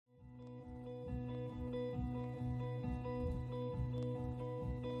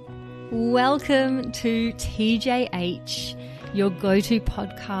Welcome to TJH, your go-to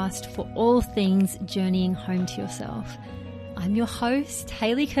podcast for all things journeying home to yourself. I'm your host,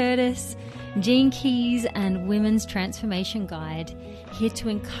 Hayley Curtis, Gene Keys and Women's Transformation Guide, here to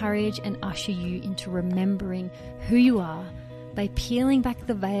encourage and usher you into remembering who you are by peeling back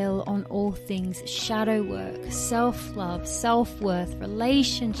the veil on all things shadow work, self-love, self-worth,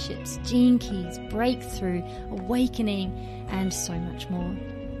 relationships, Gene Keys, breakthrough, awakening, and so much more.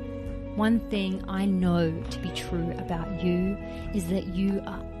 One thing I know to be true about you is that you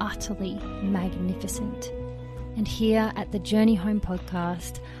are utterly magnificent. And here at the Journey Home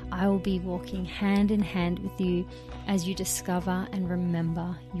podcast, I will be walking hand in hand with you as you discover and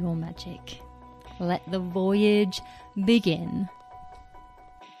remember your magic. Let the voyage begin.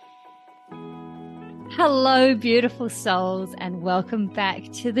 Hello, beautiful souls, and welcome back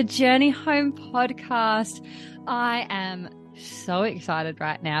to the Journey Home podcast. I am so excited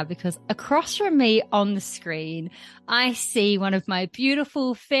right now because across from me on the screen, I see one of my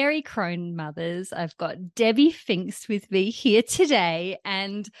beautiful fairy crone mothers. I've got Debbie Pfingst with me here today,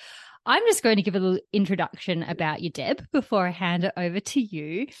 and I'm just going to give a little introduction about you, Deb, before I hand it over to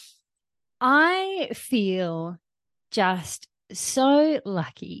you. I feel just so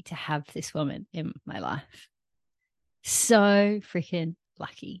lucky to have this woman in my life. So freaking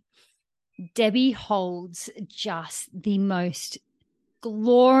lucky. Debbie holds just the most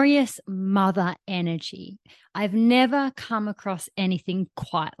glorious mother energy. I've never come across anything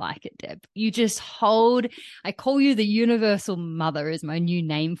quite like it, Deb. You just hold, I call you the universal mother is my new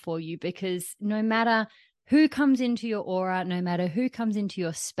name for you, because no matter who comes into your aura, no matter who comes into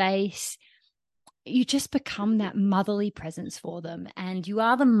your space, you just become that motherly presence for them. And you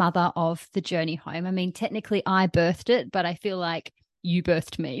are the mother of the Journey Home. I mean, technically I birthed it, but I feel like you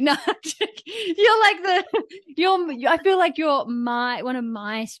birthed me. No, I feel like you're one of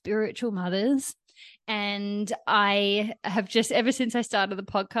my spiritual mothers. And I have just, ever since I started the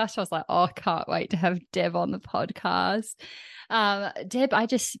podcast, I was like, oh, I can't wait to have Deb on the podcast. Deb, I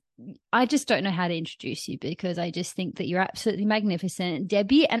just don't know how to introduce you, because I just think that you're absolutely magnificent.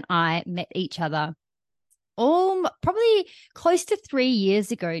 Debbie and I met each other probably close to 3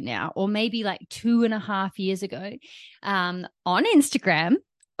 years ago now, or maybe like 2.5 years ago, on Instagram,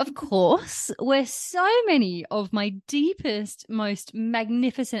 of course, where so many of my deepest, most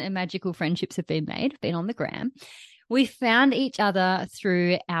magnificent and magical friendships have been made, been on the gram. We found each other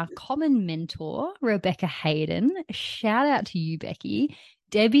through our common mentor, Rebecca Hayden. Shout out to you, Becky.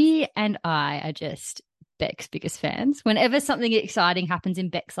 Debbie and I are just Beck's biggest fans. Whenever something exciting happens in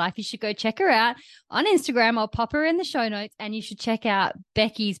Beck's life, you should go check her out on Instagram. I'll pop her in the show notes, and you should check out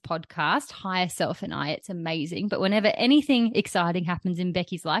Becky's podcast, Higher Self and I. It's amazing. But whenever anything exciting happens in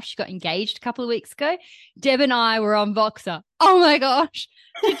Becky's life, she got engaged a couple of weeks ago. Deb and I were on Voxer. Oh my gosh.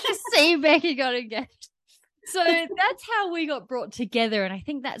 Did you see Becky got engaged? So that's how we got brought together. And I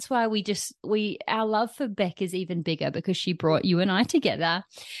think that's why our love for Beck is even bigger, because she brought you and I together.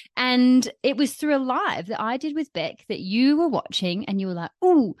 And it was through a live that I did with Beck that you were watching, and you were like,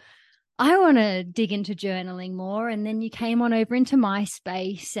 ooh, I want to dig into journaling more. And then you came on over into my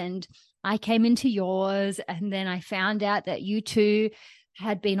space, and I came into yours. And then I found out that you two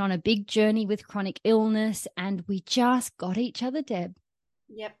had been on a big journey with chronic illness, and we just got each other, Deb.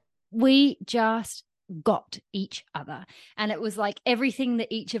 Yep. We just got each other. And it was like everything that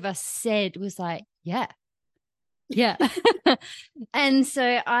each of us said was like, yeah. And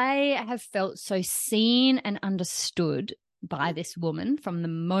so I have felt so seen and understood by this woman from the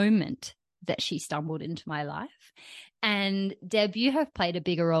moment that she stumbled into my life. And Deb, you have played a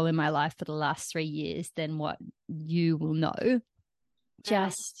bigger role in my life for the last 3 years than what you will know.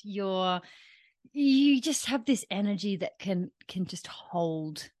 You just have this energy that can just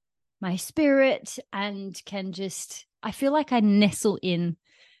hold my spirit, and I feel like I nestle in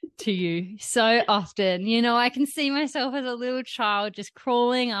to you so often. You know, I can see myself as a little child just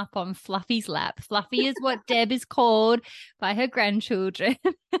crawling up on Fluffy's lap. Fluffy is what Deb is called by her grandchildren.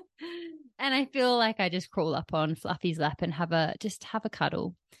 And I feel like I just crawl up on Fluffy's lap and have a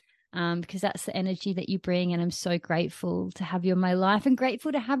cuddle. Because that's the energy that you bring, and I'm so grateful to have you in my life and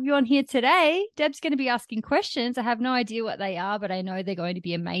grateful to have you on here today. Deb's going to be asking questions. I have no idea what they are, but I know they're going to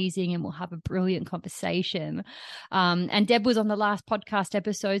be amazing, and we'll have a brilliant conversation. And Deb was on the last podcast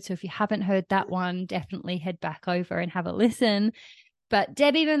episode, so if you haven't heard that one, definitely head back over and have a listen. But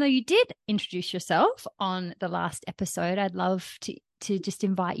Deb, even though you did introduce yourself on the last episode, I'd love to just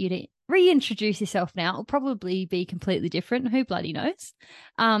invite you to reintroduce yourself now. It'll probably be completely different. Who bloody knows?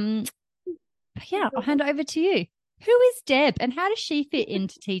 But yeah, I'll hand it over to you. Who is Deb, and how does she fit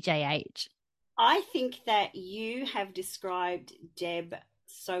into TJH? I think that you have described Deb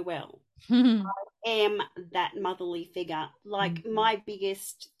so well. Mm. Am that motherly figure. Like my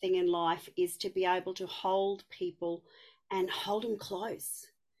biggest thing in life is to be able to hold people and hold them close.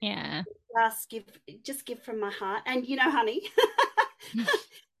 Yeah. Just give from my heart. And honey,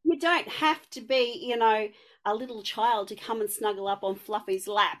 you don't have to be, a little child to come and snuggle up on Fluffy's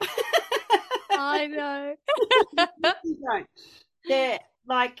lap. I know. You don't. They're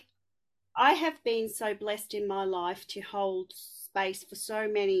like, I have been so blessed in my life to hold space for so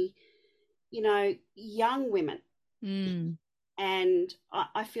many, young women. Mm. And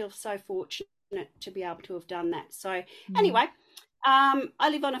I feel so fortunate to be able to have done that. So anyway, I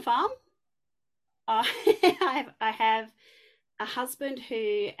live on a farm. I have a husband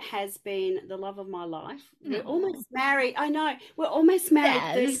who has been the love of my life. We're almost married. I know. We're almost married.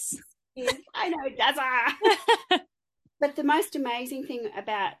 30 years. I know, Dazza. But the most amazing thing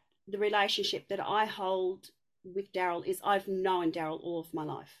about the relationship that I hold with Daryl is I've known Daryl all of my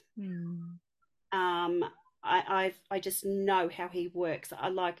life. I just know how he works.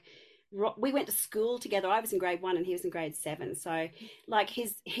 We went to school together. I was in grade 1 and he was in grade 7. So like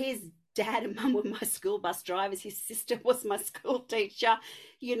his dad and mum were my school bus drivers. His sister was my school teacher.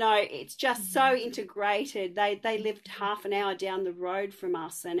 It's just so integrated. They lived half an hour down the road from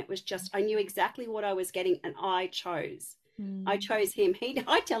us, and it was just, I knew exactly what I was getting, and I chose him. I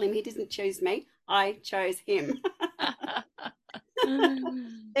tell him he didn't choose me. I chose him.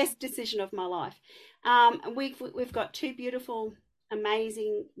 Best decision of my life. We've got 2 beautiful,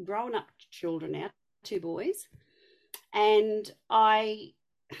 amazing grown up children now, 2 boys, and I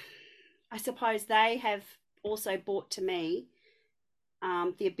suppose they have also brought to me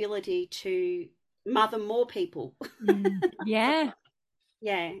the ability to mother more people. Yeah.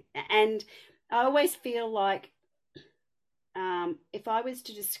 Yeah. And I always feel like if I was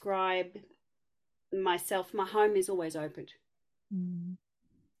to describe myself, my home is always open.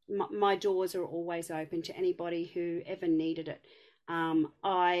 My doors are always open to anybody who ever needed it.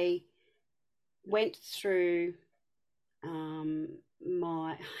 I went through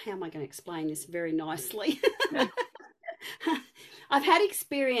how am I going to explain this very nicely? I've had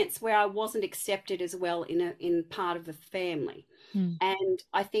experience where I wasn't accepted as well in part of the family. And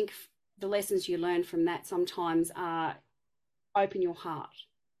I think the lessons you learn from that sometimes are open your heart.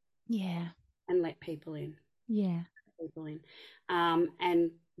 Yeah. And let people in. Yeah. People in.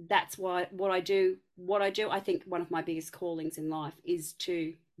 And that's what I do. I think one of my biggest callings in life is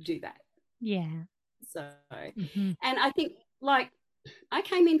to do that. Yeah. So, and I think, like, I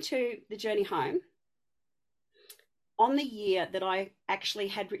came into the journey home on the year that I actually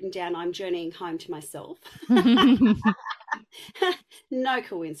had written down, I'm journeying home to myself. No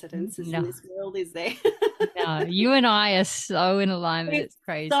coincidences in this world, is there? No, you and I are so in alignment. It's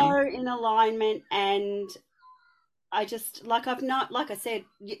crazy. So in alignment. And I just, like I said,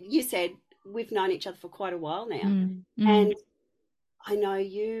 you said, we've known each other for quite a while now. And I know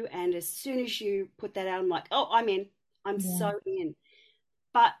you, and as soon as you put that out, I'm like, oh, I'm in. I'm so in.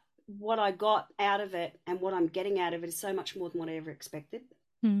 But what I got out of it and what I'm getting out of it is so much more than what I ever expected.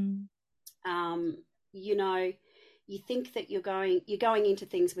 You think that you're going into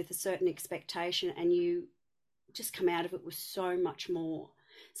things with a certain expectation, and you just come out of it with so much more.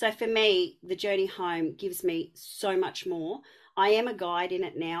 So for me, the journey home gives me so much more. I am a guide in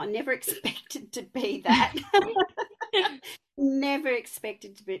it now. I never expected to be that. Never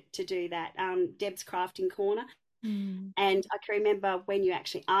expected to do that. Deb's Crafting Corner. And I can remember when you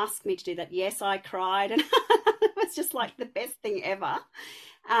actually asked me to do that. Yes, I cried, and it was just like the best thing ever.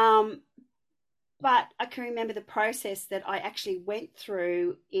 But I can remember the process that I actually went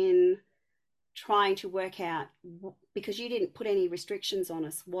through in trying to work out, because you didn't put any restrictions on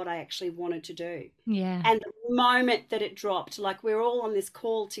us, what I actually wanted to do. Yeah. And the moment that it dropped, like we're all on this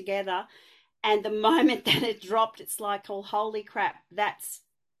call together, and the moment that it dropped, it's like, oh, holy crap, that's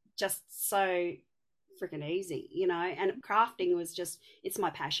just so freaking easy, and crafting was just, it's my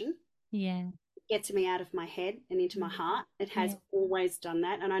passion. Yeah. It gets me out of my head and into my heart. It has always done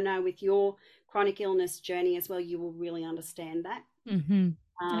that. And I know with your chronic illness journey as well, you will really understand that.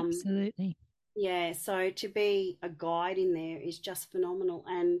 Absolutely. Yeah. So to be a guide in there is just phenomenal.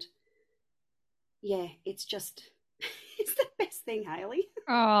 And yeah, it's just, it's the best thing, Hayley.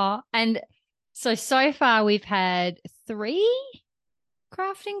 Oh, and so far we've had 3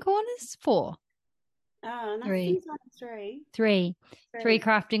 crafting corners, 4. Oh, no, 3. 3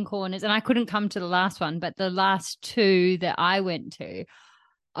 crafting corners. And I couldn't come to the last one, but the last 2 that I went to,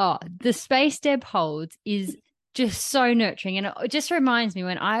 the space Deb holds is just so nurturing. And it just reminds me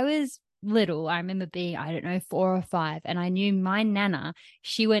when I was little, I remember being, I don't know, 4 or 5, and I knew my nana,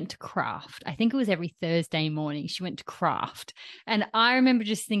 she went to craft. I think it was every Thursday morning she went to craft. And I remember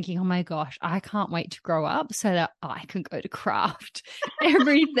just thinking, oh my gosh, I can't wait to grow up so that I can go to craft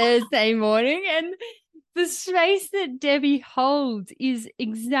every Thursday morning. And the space that Debbie holds is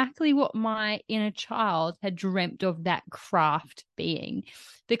exactly what my inner child had dreamt of that craft being.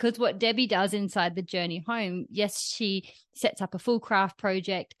 Because what Debbie does inside the journey home, yes, she sets up a full craft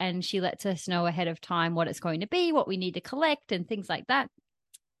project and she lets us know ahead of time what it's going to be, what we need to collect and things like that.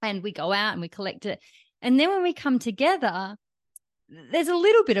 And we go out and we collect it. And then when we come together, there's a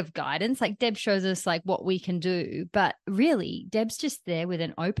little bit of guidance, like Deb shows us like what we can do, but really Deb's just there with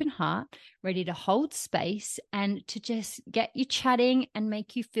an open heart, ready to hold space and to just get you chatting and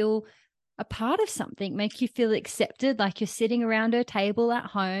make you feel a part of something, make you feel accepted, like you're sitting around her table at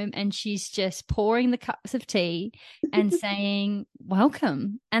home and she's just pouring the cups of tea and saying,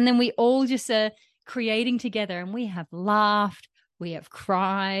 welcome. And then we all just are creating together, and we have laughed, we have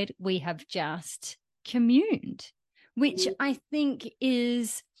cried, we have just communed, which I think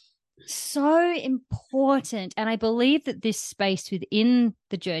is so important. And I believe that this space within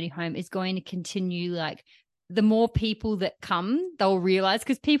the journey home is going to continue. Like, the more people that come, they'll realize,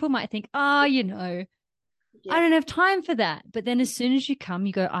 because people might think, I don't have time for that. But then as soon as you come,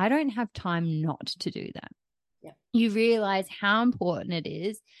 you go, I don't have time not to do that. Yeah. You realize how important it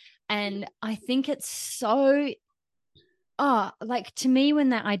is. And I think it's so, like, to me, when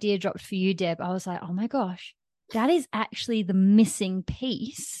that idea dropped for you, Deb, I was like, oh my gosh, that is actually the missing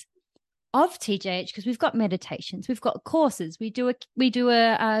piece of TJH, because we've got meditations, we've got courses, we do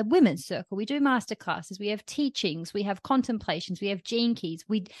a women's circle, we do master classes, we have teachings, we have contemplations, we have gene keys,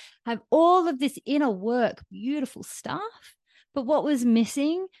 we have all of this inner work, beautiful stuff. But what was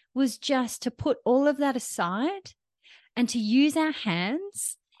missing was just to put all of that aside and to use our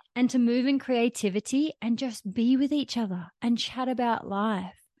hands and to move in creativity and just be with each other and chat about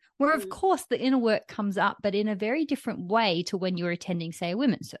life. Where, of course, the inner work comes up, but in a very different way to when you're attending, say, a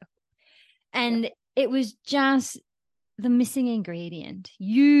women's circle. And it was just the missing ingredient.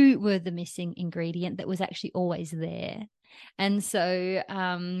 You were the missing ingredient that was actually always there. And so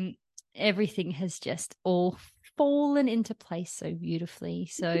everything has just all fallen into place so beautifully.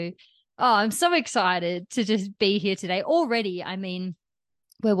 So, I'm so excited to just be here today. Already, I mean,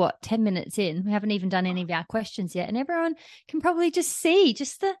 we're 10 minutes in. We haven't even done any of our questions yet. And everyone can probably just see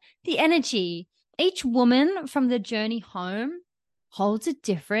just the energy. Each woman from the journey home holds a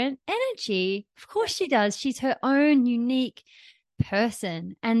different energy. Of course she does. She's her own unique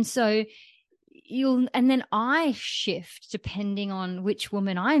person. And so and then I shift depending on which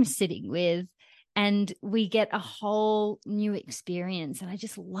woman I'm sitting with, and we get a whole new experience. And I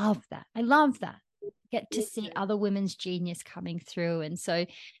just love that. I love that. Get to see other women's genius coming through. And so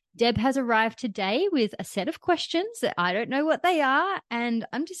Deb has arrived today with a set of questions that I don't know what they are. And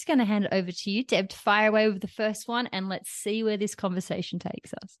I'm just going to hand it over to you, Deb, to fire away with the first one. And let's see where this conversation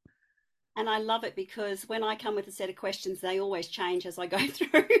takes us. And I love it because when I come with a set of questions, they always change as I go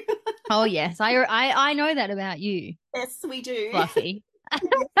through. Oh, yes. I know that about you. Yes, we do. Fluffy.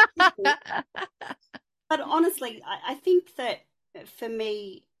 But honestly, I think that for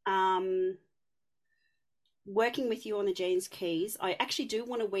me, working with you on the Gene Keys, I actually do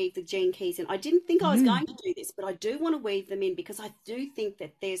want to weave the Gene Keys in. I didn't think I was going to do this, but I do want to weave them in because I do think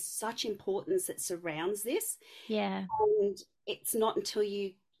that there's such importance that surrounds this. Yeah. And it's not until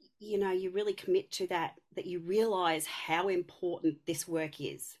you really commit to that you realize how important this work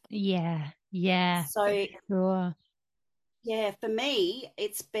is. Yeah. Yeah. So, sure. Yeah, for me,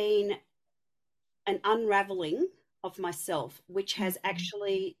 it's been an unraveling of myself, which has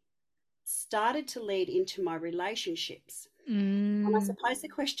actually started to lead into my relationships. And I suppose the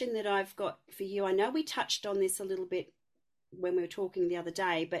question that I've got for you, I know we touched on this a little bit when we were talking the other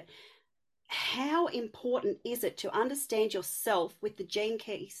day, but how important is it to understand yourself with the Gene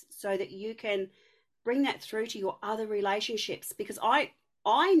Keys so that you can bring that through to your other relationships? Because I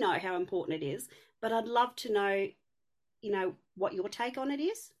know how important it is, but I'd love to know, what your take on it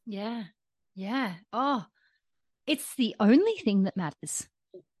is. Yeah. Yeah. Oh, it's the only thing that matters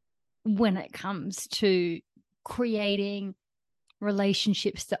when it comes to creating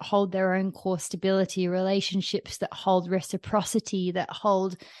relationships that hold their own core stability, relationships that hold reciprocity, that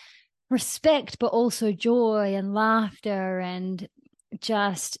hold respect, but also joy and laughter and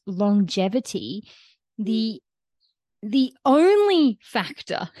just longevity. The only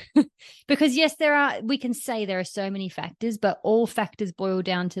factor, because yes, we can say there are so many factors, but all factors boil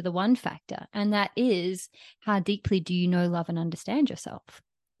down to the one factor, and that is how deeply do you know, love, and understand yourself?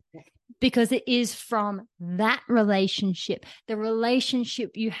 because it is from that relationship, the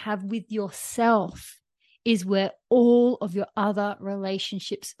relationship you have with yourself is where all of your other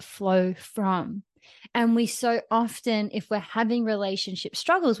relationships flow from. And we so often, if we're having relationship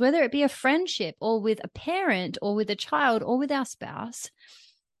struggles, whether it be a friendship or with a parent or with a child or with our spouse,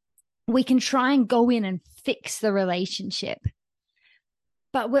 we can try and go in and fix the relationship.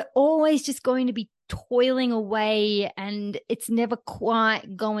 But we're always just going to be toiling away, and it's never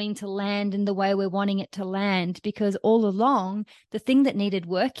quite going to land in the way we're wanting it to land, because all along, the thing that needed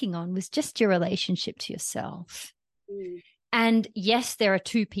working on was just your relationship to yourself. Mm. And yes, there are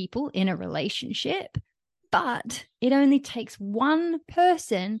two people in a relationship, but it only takes one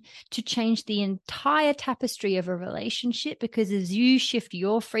person to change the entire tapestry of a relationship, because as you shift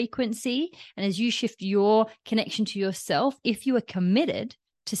your frequency and as you shift your connection to yourself, if you are committed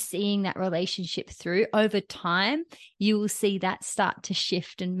to seeing that relationship through over time, you will see that start to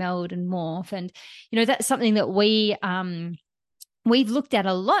shift and meld and morph. And, you know, that's something that we've looked at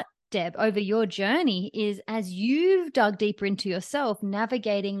a lot, Deb, over your journey, is as you've dug deeper into yourself,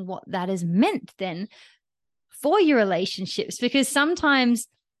 navigating what that has meant then for your relationships, because sometimes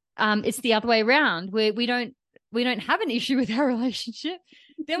it's the other way around, where we don't have an issue with our relationship.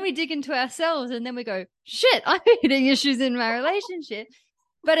 Then we dig into ourselves and then we go, shit, I'm hitting issues in my relationship.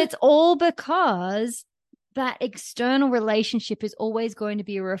 But it's all because that external relationship is always going to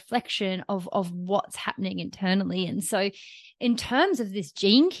be a reflection of what's happening internally. And so in terms of this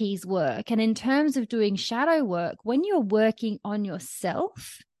Gene Keys work and in terms of doing shadow work, when you're working on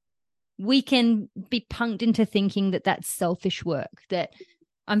yourself, we can be punked into thinking that that's selfish work, that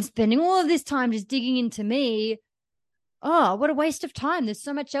I'm spending all of this time just digging into me. Oh, what a waste of time. There's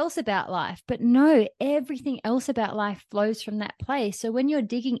so much else about life. But no, everything else about life flows from that place. So when you're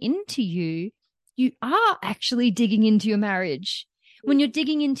digging into you, you are actually digging into your marriage. When you're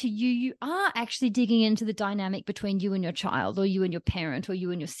digging into you, you are actually digging into the dynamic between you and your child, or you and your parent, or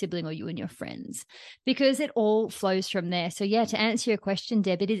you and your sibling, or you and your friends, because it all flows from there. So yeah, to answer your question,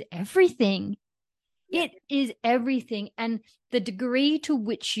 Deb, it is everything. Yeah. It is everything. And the degree to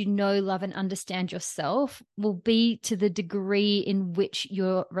which you know, love, and understand yourself will be to the degree in which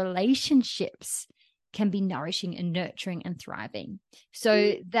your relationships can be nourishing and nurturing and thriving.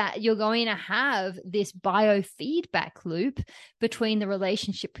 So that you're going to have this biofeedback loop between the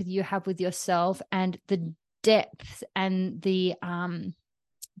relationship you have with yourself and the depth and the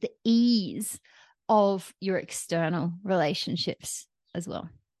ease of your external relationships as well.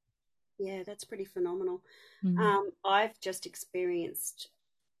 Yeah, that's pretty phenomenal. Mm. I've just experienced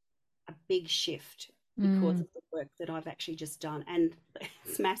a big shift because of the work that I've actually just done, and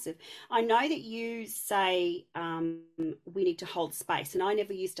it's massive. I know that you say we need to hold space, and I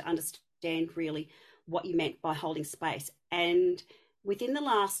never used to understand really what you meant by holding space. And within the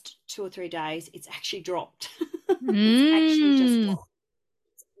last 2 or 3 days, it's actually dropped. It's actually just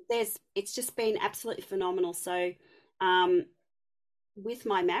dropped. It's just been absolutely phenomenal. So, with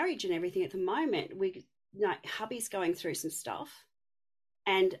my marriage and everything at the moment, hubby's going through some stuff,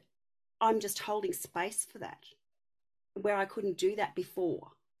 and I'm just holding space for that, where I couldn't do that before.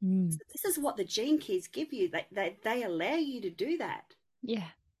 So this is what the Gene Keys give you. They allow you to do that. Yeah.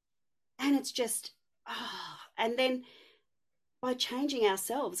 And it's just, and then by changing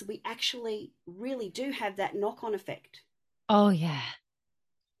ourselves, we actually really do have that knock-on effect. Oh, yeah.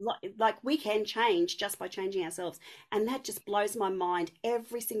 Like we can change just by changing ourselves. And that just blows my mind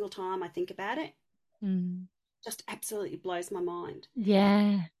every single time I think about it. Just absolutely blows my mind.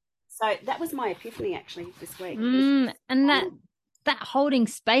 Yeah. So that was my epiphany actually this week. And that holding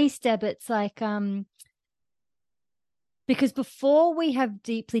space, Deb, it's like, because before we have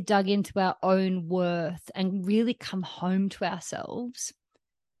deeply dug into our own worth and really come home to ourselves,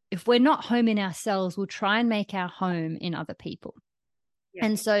 if we're not home in ourselves, we'll try and make our home in other people. Yep.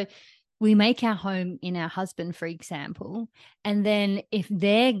 And so we make our home in our husband, for example, and then if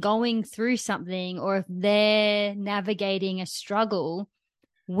they're going through something or if they're navigating a struggle,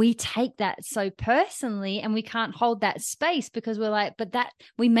 we take that so personally and we can't hold that space, because we're like, but that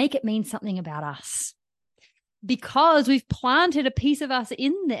we make it mean something about us because we've planted a piece of us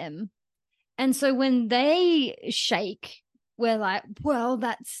in them. And so when they shake, we're like, well,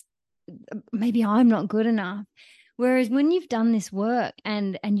 that's maybe I'm not good enough. Whereas when you've done this work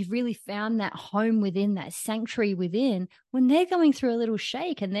and you've really found that home within, that sanctuary within, when they're going through a little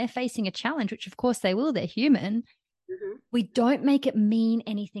shake and they're facing a challenge, which of course they will, they're human, we don't make it mean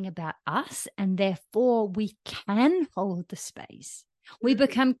anything about us, and therefore we can hold the space. We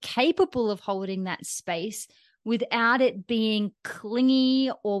become capable of holding that space without it being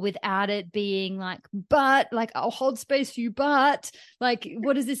clingy or without it being like, but like, I'll hold space for you, but like,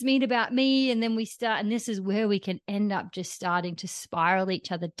 what does this mean about me? And then we start, and this is where we can end up just starting to spiral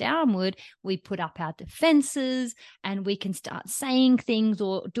each other downward. We put up our defenses and we can start saying things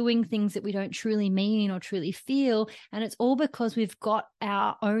or doing things that we don't truly mean or truly feel. And it's all because we've got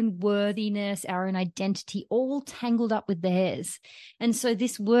our own worthiness, our own identity all tangled up with theirs. And so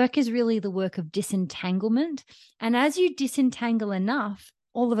this work is really the work of disentanglement. And as you disentangle enough,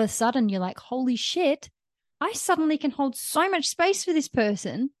 all of a sudden you're like, holy shit, I suddenly can hold so much space for this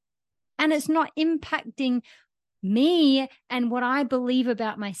person. And it's not impacting me and what I believe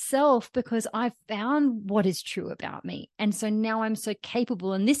about myself because I've found what is true about me. And so now I'm so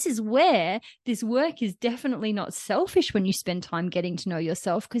capable. And this is where this work is definitely not selfish when you spend time getting to know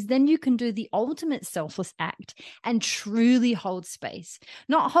yourself, because then you can do the ultimate selfless act and truly hold space.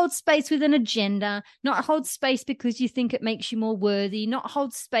 Not hold space with an agenda, not hold space because you think it makes you more worthy, not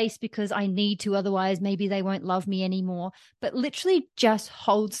hold space because I need to, otherwise maybe they won't love me anymore, but literally just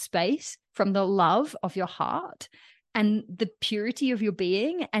hold space from the love of your heart and the purity of your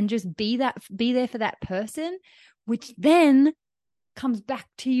being, and just be there for that person, which then comes back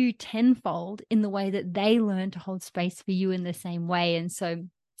to you tenfold in the way that they learn to hold space for you in the same way. And so,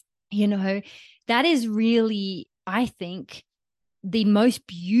 that is really, I think, the most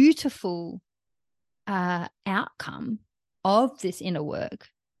beautiful outcome of this inner work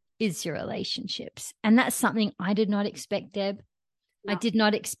is your relationships. And that's something I did not expect, Deb. No. I did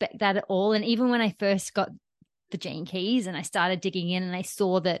not expect that at all. And even when I first got the Gene Keys and I started digging in and I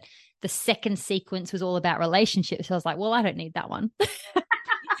saw that the second sequence was all about relationships, I was like, well, I don't need that one.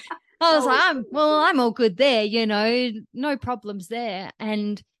 I was like, I'm all good there, no problems there.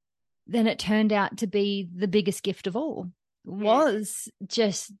 And then it turned out to be the biggest gift of all, was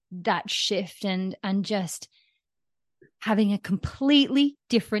just that shift and just having a completely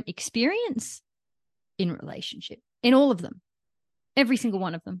different experience in relationship, in all of them. Every single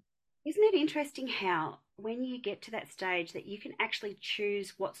one of them. Isn't it interesting how when you get to that stage that you can actually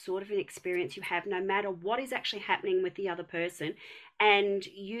choose what sort of an experience you have, no matter what is actually happening with the other person, and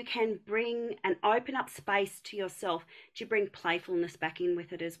you can bring and open up space to yourself to bring playfulness back in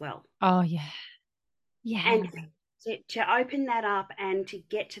with it as well. Oh, yeah. Yeah. And to open that up and to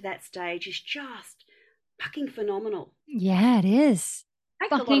get to that stage is just fucking phenomenal. Yeah, it is.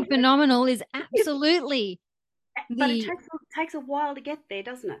 Fucking phenomenal is absolutely... But it takes a while to get there,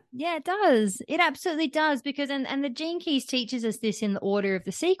 doesn't it? Yeah, it does. It absolutely does, because and the Gene Keys teaches us this in the order of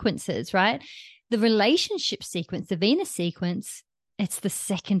the sequences, right? The relationship sequence, the Venus sequence, it's the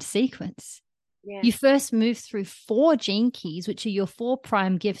second sequence. Yeah. You first move through 4 Gene Keys, which are your 4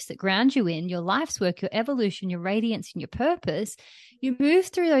 prime gifts that ground you in your life's work, your evolution, your radiance, and your purpose. You move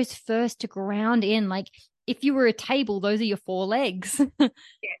through those first to ground in, like if you were a table, those are your 4 legs. Yeah.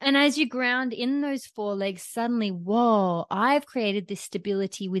 And as you ground in those 4 legs, suddenly, whoa, I've created this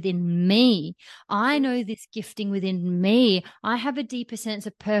stability within me. I know this gifting within me. I have a deeper sense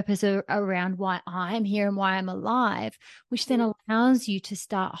of purpose around why I'm here and why I'm alive, which then allows you to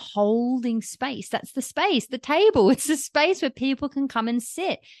start holding space. That's the space, the table. It's the space where people can come and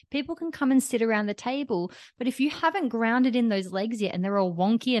sit. People can come and sit around the table. But if you haven't grounded in those legs yet and they're all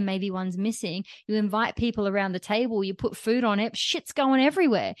wonky and maybe one's missing, you invite people around the table, you put food on it, shit's going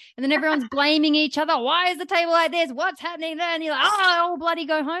everywhere. And then everyone's blaming each other. Why is the table like this? What's happening there? And you're like, oh, I'll bloody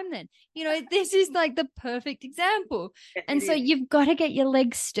go home then. This is like the perfect example. And so you've got to get your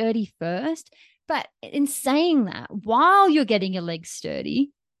legs sturdy first. But in saying that, while you're getting your legs sturdy,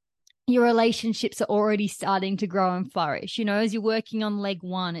 your relationships are already starting to grow and flourish. As you're working on leg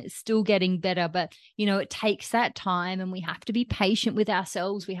 1, it's still getting better, but, it takes that time, and we have to be patient with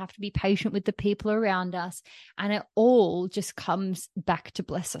ourselves. We have to be patient with the people around us, and it all just comes back to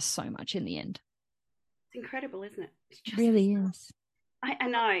bless us so much in the end. It's incredible, isn't it? It really is. I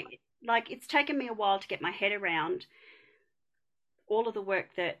know. Like, it's taken me a while to get my head around all of the work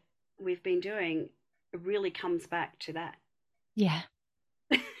that we've been doing. It really comes back to that. Yeah.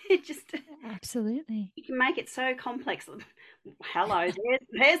 It just absolutely, you can make it so complex. Hello,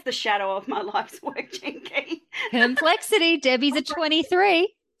 there's the shadow of my life's work, Jinky. Complexity. Debbie's a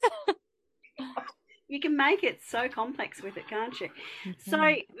 23. You can make it so complex with it, can't you? So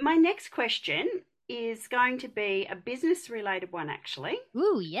my next question is going to be a business related one, actually.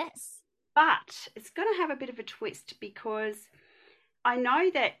 Ooh, yes. But it's going to have a bit of a twist, because I know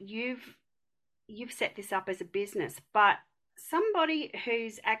that you've set this up as a business, but somebody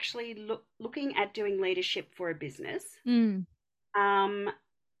who's actually looking at doing leadership for a business, and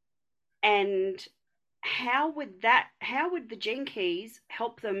how would the Gene Keys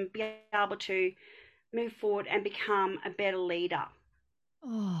help them be able to move forward and become a better leader?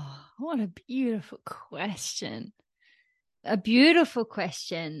 Oh, what a beautiful question. A beautiful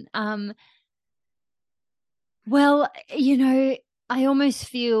question. Well, I almost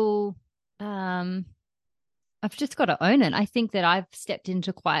feel I've just got to own it. I think that I've stepped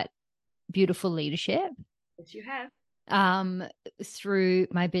into quite beautiful leadership Yes, you have. um, through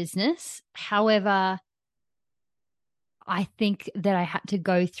my business. However, I think that I had to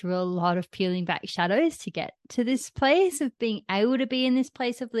go through a lot of peeling back shadows to get to this place of being able to be in this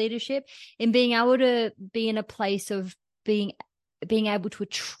place of leadership and being able to be in a place of being able to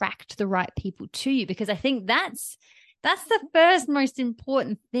attract the right people to you, because I think that's the first most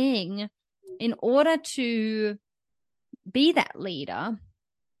important thing in order to be that leader.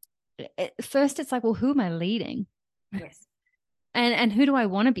 First it's like, well, who am I leading? Yes. And who do I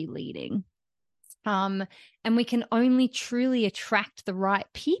want to be leading? And we can only truly attract the right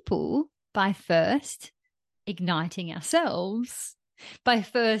people by first igniting ourselves, by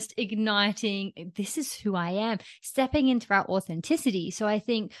first igniting, this is who I am, stepping into our authenticity. So I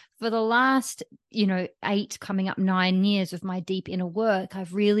think for the last, 8 coming up 9 years of my deep inner work,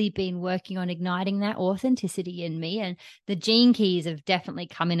 I've really been working on igniting that authenticity in me. And the gene keys have definitely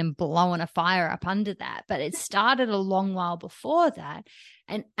come in and blown a fire up under that. But it started a long while before that.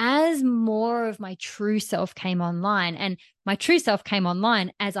 And as more of my true self came online, and my true self came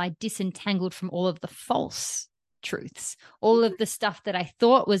online as I disentangled from all of the false truths, all of the stuff that I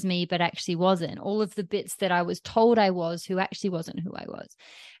thought was me, but actually wasn't, all of the bits that I was told I was, who actually wasn't who I was.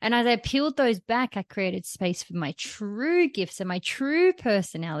 And as I peeled those back, I created space for my true gifts and my true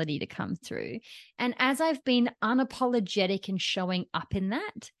personality to come through. And as I've been unapologetic in showing up in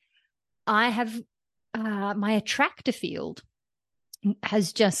that, I have my attractor field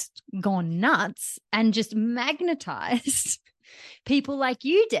has just gone nuts and just magnetized people like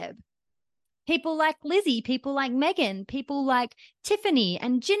you, Deb, people like Lizzie, people like Megan, people like Tiffany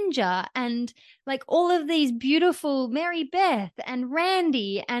and Ginger, and like all of these beautiful Mary Beth and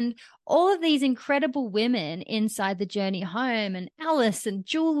Randy and all of these incredible women inside the journey home, and Alice and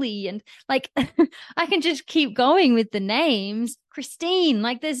Julie, and like I can just keep going with the names. Christine,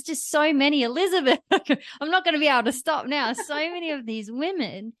 like there's just so many. Elizabeth, I'm not going to be able to stop now. So many of these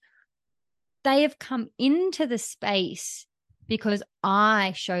women, they have come into the space because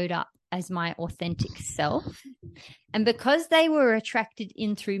I showed up as my authentic self. And because they were attracted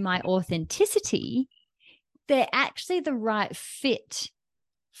in through my authenticity, they're actually the right fit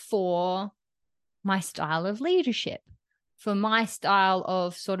for my style of leadership, for my style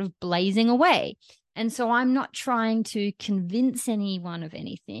of sort of blazing away. And so I'm not trying to convince anyone of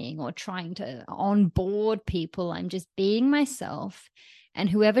anything or trying to onboard people. I'm just being myself. And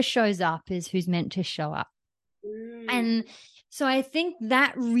whoever shows up is who's meant to show up. And so I think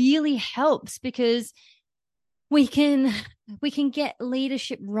that really helps, because we can get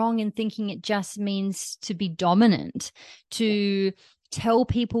leadership wrong in thinking it just means to be dominant, to tell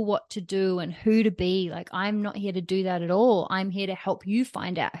people what to do and who to be. Like, I'm not here to do that at all. I'm here to help you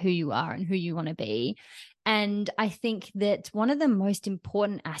find out who you are and who you want to be. And I think that one of the most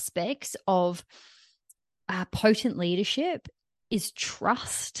important aspects of potent leadership is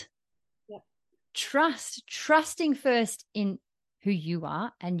trust. Trusting first in who you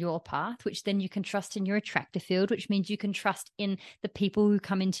are and your path, which then you can trust in your attractor field, which means you can trust in the people who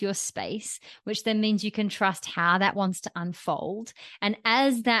come into your space, which then means you can trust how that wants to unfold. And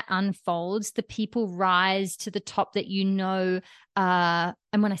as that unfolds, the people rise to the top that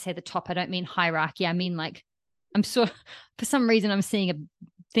and when I say the top, I don't mean hierarchy. I mean, like, for some reason, I'm seeing a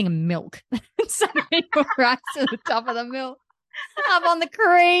thing of milk. Some people rise to the top of the milk, up on the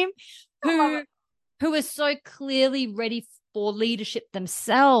cream, who are so clearly ready for leadership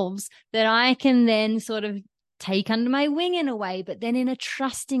themselves that I can then sort of take under my wing in a way, but then in a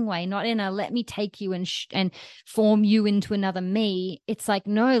trusting way, not in a let me take you and form you into another me. It's like,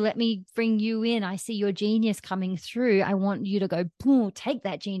 no, let me bring you in. I see your genius coming through. I want you to go, boom, take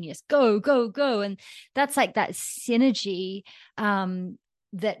that genius, go, go, go. And that's like that synergy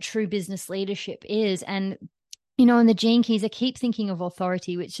that true business leadership is. And in the gene keys, I keep thinking of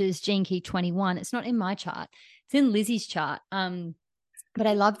authority, which is gene key 21. It's not in my chart. It's in Lizzie's chart. But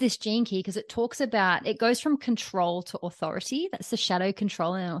I love this gene key because it goes from control to authority. That's the shadow,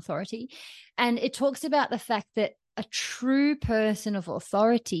 control, and authority. And it talks about the fact that a true person of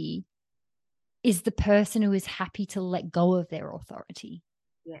authority is the person who is happy to let go of their authority.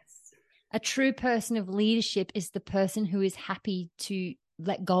 Yes. A true person of leadership is the person who is happy to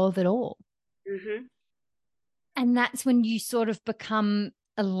let go of it all. Mm-hmm. And that's when you sort of become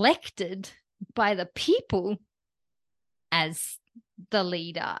elected by the people as the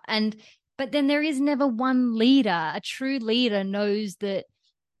leader. But then there is never one leader. A true leader knows that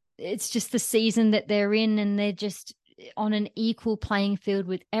it's just the season that they're in, and they're just on an equal playing field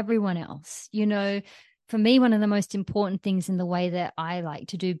with everyone else. You know, for me, one of the most important things in the way that I like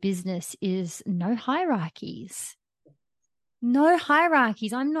to do business is no hierarchies. No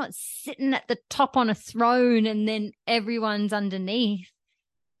hierarchies. I'm not sitting at the top on a throne and then everyone's underneath.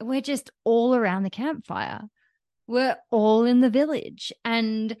 We're just all around the campfire. We're all in the village,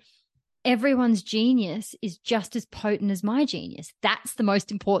 and everyone's genius is just as potent as my genius. That's the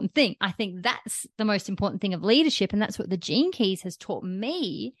most important thing. I think that's the most important thing of leadership. And that's what the Gene Keys has taught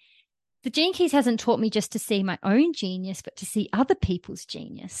me. The Gene Keys hasn't taught me just to see my own genius, but to see other people's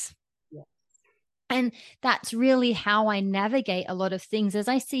genius. Yes. And that's really how I navigate a lot of things. As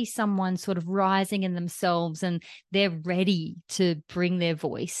I see someone sort of rising in themselves and they're ready to bring their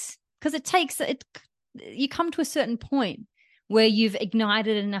voice, because you come to a certain point where you've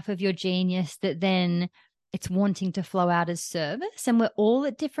ignited enough of your genius that then it's wanting to flow out as service. And we're all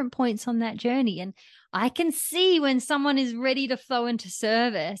at different points on that journey. And I can see when someone is ready to flow into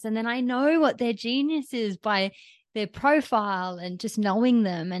service, and then I know what their genius is by their profile and just knowing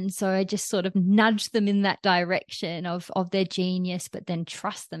them. And so I just sort of nudge them in that direction of their genius, but then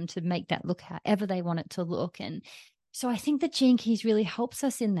trust them to make that look however they want it to look. And so I think the Gene Keys really helps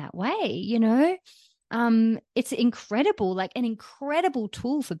us in that way, you know. It's incredible, like an incredible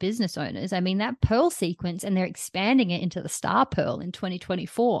tool for business owners. I mean, that Pearl sequence, and they're expanding it into the Star Pearl in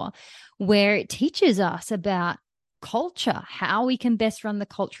 2024, where it teaches us about culture, how we can best run the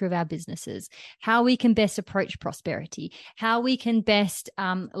culture of our businesses, how we can best approach prosperity, how we can best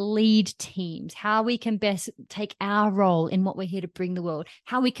lead teams, how we can best take our role in what we're here to bring the world,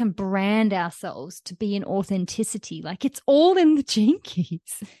 how we can brand ourselves to be in authenticity. Like, it's all in the Gene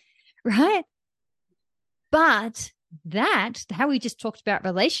Keys, right? But how we just talked about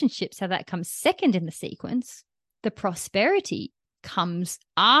relationships, how that comes second in the sequence, the prosperity comes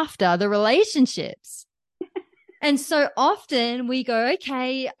after the relationships. And so often we go,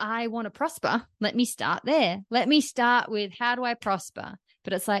 okay, I want to prosper. Let me start there. Let me start with, how do I prosper?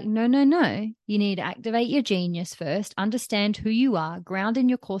 But it's like, no. You need to activate your genius first, understand who you are, ground in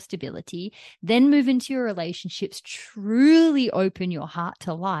your core stability, then move into your relationships, truly open your heart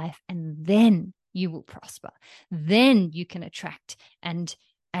to life, and then you will prosper. Then you can attract and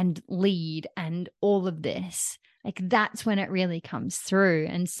lead and all of this. Like, that's when it really comes through.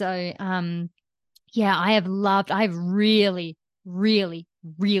 And so, I've really, really,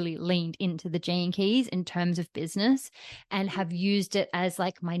 really leaned into the Gene Keys in terms of business, and have used it as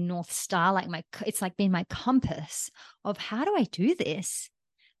like my North Star, it's like been my compass of, how do I do this?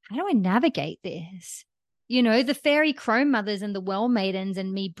 How do I navigate this? You know, the fairy crow mothers and the well maidens,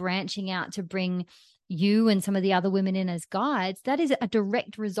 and me branching out to bring you and some of the other women in as guides, that is a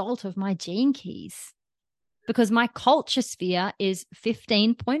direct result of my Gene Keys, because my culture sphere is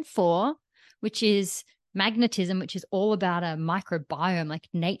 15.4, which is magnetism, which is all about a microbiome, like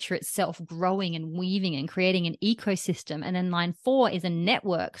nature itself growing and weaving and creating an ecosystem. And then line 4 is a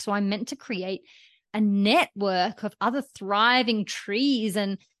network. So I'm meant to create a network of other thriving trees,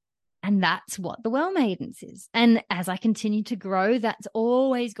 and that's what the Well Maidens is. And as I continue to grow, that's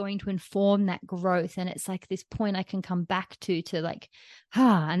always going to inform that growth. And it's like this point I can come back to like,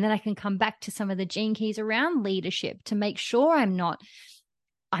 and then I can come back to some of the Gene Keys around leadership to make sure I'm not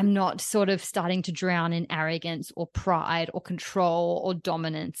sort of starting to drown in arrogance or pride or control or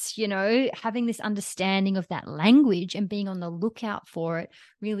dominance. You know, having this understanding of that language and being on the lookout for it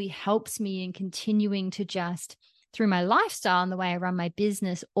really helps me in continuing to just, through my lifestyle and the way I run my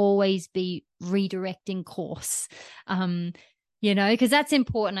business, always be redirecting course. You know, because that's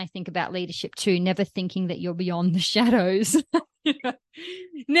important, I think, about leadership too. Never thinking that you're beyond the shadows. You know?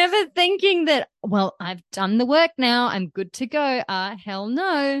 Never thinking that, well, I've done the work now, I'm good to go. Hell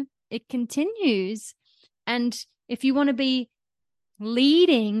no, it continues. And if you want to be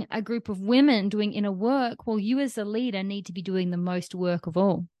leading a group of women doing inner work, well, you as a leader need to be doing the most work of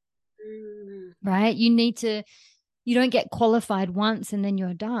all, right? You don't get qualified once and then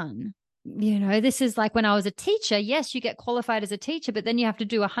you're done. You know, this is like when I was a teacher. Yes, you get qualified as a teacher, but then you have to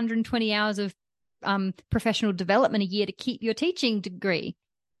do 120 hours of professional development a year to keep your teaching degree.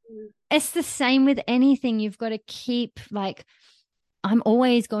 It's the same with anything. You've got to keep, like, I'm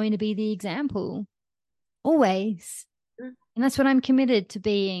always going to be the example, always. And that's what I'm committed to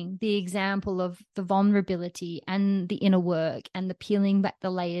being, the example of the vulnerability and the inner work and the peeling back the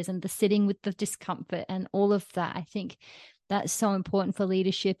layers and the sitting with the discomfort and all of that. I think that's so important for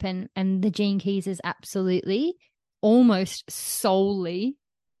leadership, and the Gene Keys is absolutely, almost solely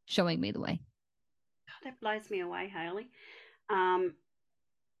showing me the way. That blows me away, Hayley.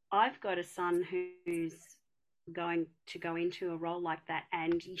 I've got a son who's going to go into a role like that,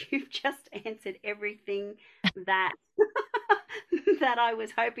 and you've just answered everything that that I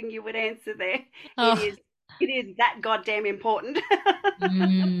was hoping you would answer there. It Oh, is it is that goddamn important.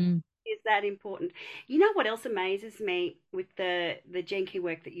 mm, Is that important? You know what else amazes me with the Gene Key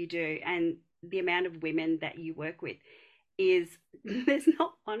work that you do and the amount of women that you work with is there's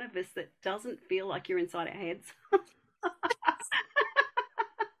not one of us that doesn't feel like you're inside our heads.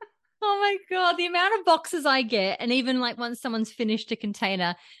 oh my God, the amount of boxes I get. And even like once someone's finished a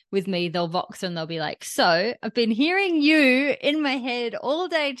container with me, they'll box and they'll be like, so I've been hearing you in my head all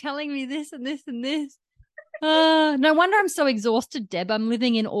day telling me this and this and this. No wonder I'm so exhausted, Deb. I'm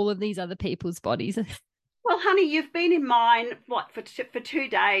living in all of these other people's bodies. Well, honey, you've been in mine what for 2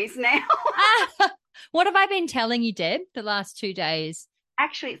 days now. What have I been telling you, Deb, the last 2 days?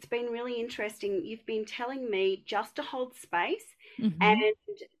 Actually, it's been really interesting. You've been telling me just to hold space and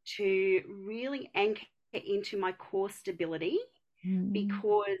Mm-hmm. to really anchor into my core stability Mm,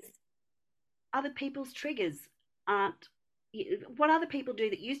 because other people's triggers aren't what other people do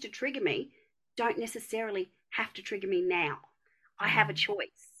that used to trigger me don't necessarily have to trigger me now. I yeah. have a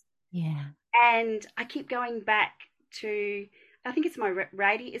choice. Yeah. And I keep going back to, I think it's my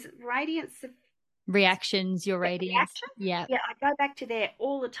is it radiance of Reactions, your radiance. reaction? Yeah. Yeah, I go back to there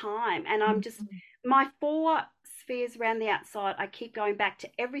all the time. And I'm just, Mhm. my 4 spheres around the outside, I keep going back to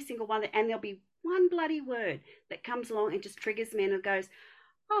every single one. And there'll be one bloody word that comes along and just triggers me and it goes,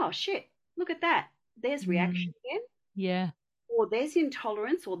 oh shit, look at that. There's reaction Mm, again. yeah. Or there's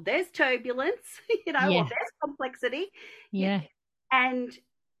intolerance, or there's turbulence, or Yeah. there's complexity. Yeah. And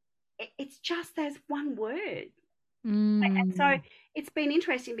it's just there's one word. And so Mm, it's been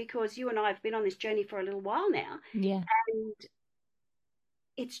interesting because you and I have been on this journey for a little while now. yeah. And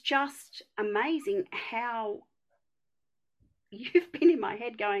it's just amazing how you've been in my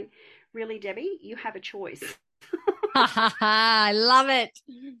head going, really, Debbie, you have a choice. Ha ha ha. I love it.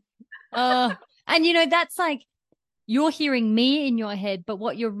 Oh, and that's like you're hearing me in your head, but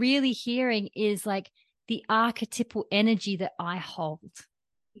what you're really hearing is like the archetypal energy that I hold.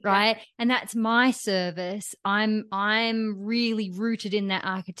 Right. Exactly. And that's my service. I'm really rooted in that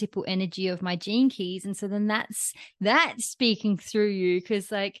archetypal energy of my gene keys. And so then that's speaking through you because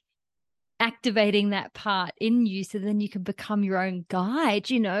like activating that part in you so then you can become your own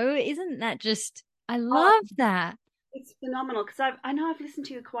guide, isn't that just I Oh, love that. it's phenomenal because I know I've listened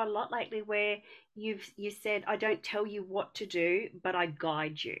to you quite a lot lately where you said I don't tell you what to do, but I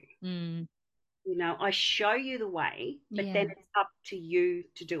guide you. Mm, I show you the way, but then yeah. it's up to you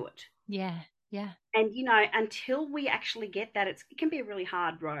to do it. Yeah. Yeah. And until we actually get that, it can be a really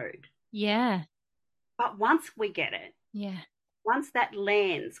hard road. Yeah. But once we get it, Yeah. once that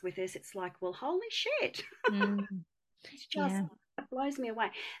lands with us, it's like, well, holy shit. Mm, It's just, yeah. it blows me away.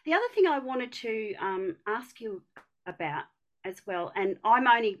 The other thing I wanted to ask you about as well, and I'm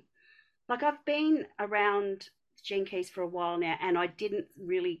only, like, I've been around Gene Keys for a while now, and I didn't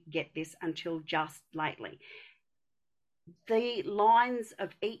really get this until just lately. The lines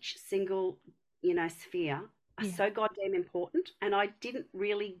of each single, sphere are Yeah. so goddamn important, and I didn't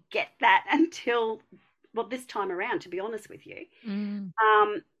really get that until, well, this time around, to be honest with you. Mm,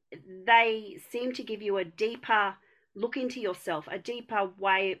 Um, they seem to give you a deeper look into yourself, a deeper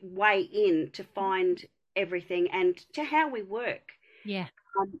way in to find everything and to how we work. yeah.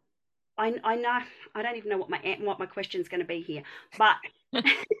 Um, I know I don't even know what my question is going to be here, but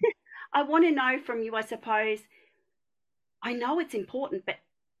I want to know from you, I suppose. I know it's important, but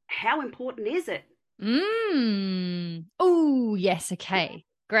how important is it? Oh, yes. Okay.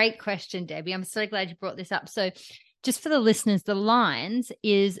 Great question, Debbie. I'm so glad you brought this up. So, just for the listeners, the lines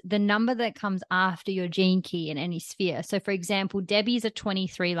is the number that comes after your gene key in any sphere. So, for example, Debbie's a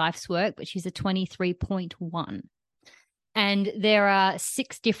 23 life's work, but she's a 23.1. And there are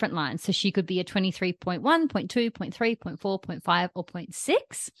 6 different lines. So she could be a 23.1, 0.2, 0.3, 0.4, 0.5, or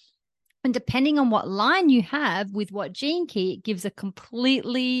 0.6. And depending on what line you have with what gene key, it gives a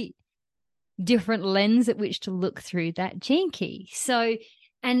completely different lens at which to look through that gene key. So,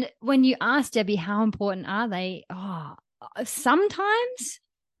 and when you ask Debbie, how important are they? Oh, sometimes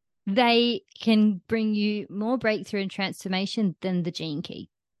they can bring you more breakthrough and transformation than the gene key.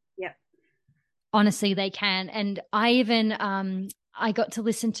 Yep. Honestly, they can. And I even, I got to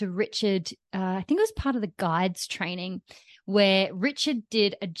listen to Richard, I think it was part of the guides training where Richard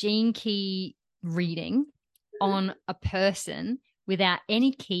did a gene key reading Mm-hmm. on a person without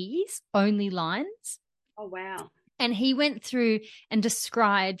any keys, only lines. Oh, wow. And he went through and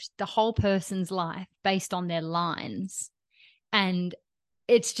described the whole person's life based on their lines. And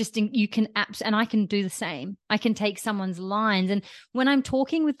it's just, you can and I can do the same. I can take someone's lines. And when I'm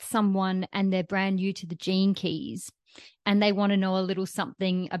talking with someone and they're brand new to the Gene Keys and they want to know a little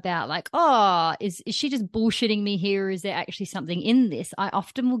something about like, oh, is she just bullshitting me here? Or is there actually something in this? I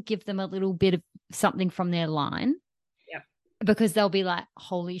often will give them a little bit of something from their line. Yep. Because they'll be like,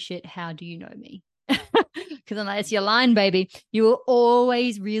 holy shit, how do you know me? Because I'm like, it's your line, baby. You will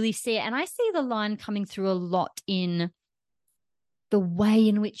always really see it. And I see the line coming through a lot in the way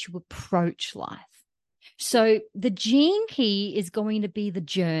in which you approach life. So the Gene Key is going to be the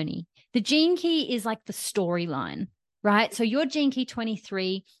journey. The Gene Key is like the storyline, right? So your Gene Key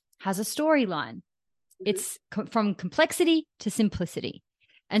 23 has a storyline. It's from complexity to simplicity.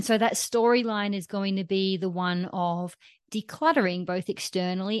 And so that storyline is going to be the one of decluttering, both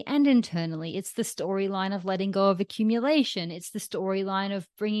externally and internally. It's the storyline of letting go of accumulation. It's the storyline of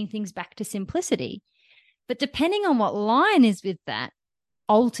bringing things back to simplicity. But depending on what line is with that,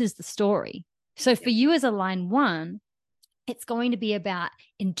 alters the story. So for you as a line 1, it's going to be about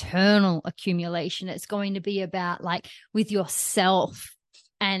internal accumulation. It's going to be about like with yourself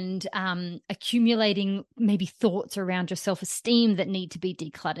and accumulating maybe thoughts around your self-esteem that need to be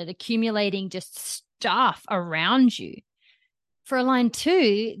decluttered, accumulating just stuff around you. For a line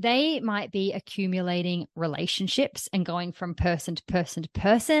 2, they might be accumulating relationships and going from person to person to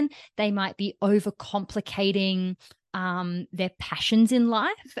person. They might be overcomplicating their passions in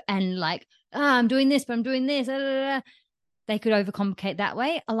life and like, I'm doing this, but I'm doing this. They could overcomplicate that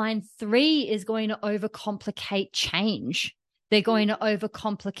way. A line 3 is going to overcomplicate change. They're going to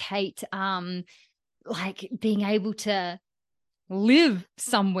overcomplicate like being able to live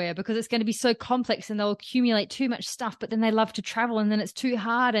somewhere because it's going to be so complex and they'll accumulate too much stuff, but then they love to travel and then it's too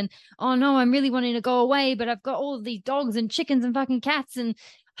hard and, oh no, I'm really wanting to go away, but I've got all of these dogs and chickens and fucking cats and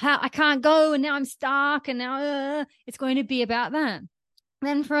I can't go and now I'm stuck and now it's going to be about that.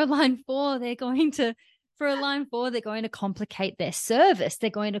 Then for a line 4, they're going to complicate their service. They're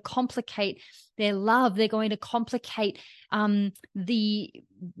going to complicate their love. They're going to complicate the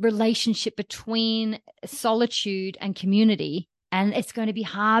relationship between solitude and community. And it's going to be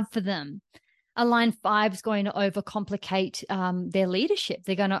hard for them. A line 5 is going to overcomplicate their leadership.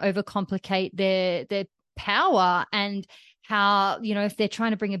 They're going to overcomplicate their power and how, you know, if they're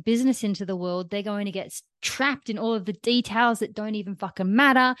trying to bring a business into the world, they're going to get trapped in all of the details that don't even fucking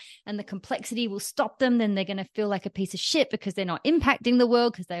matter. And the complexity will stop them. Then they're going to feel like a piece of shit because they're not impacting the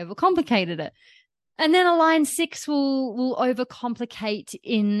world because they overcomplicated it. And then a line 6 will overcomplicate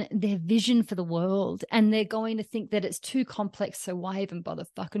in their vision for the world. And they're going to think that it's too complex. So why even bother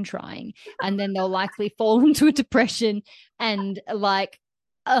fucking trying? And then they'll likely fall into a depression and like,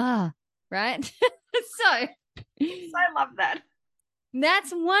 right? So I love that.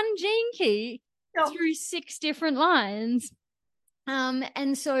 That's one Gene Key through 6 different lines.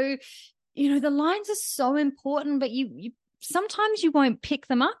 And so, you know, the lines are so important, but you sometimes you won't pick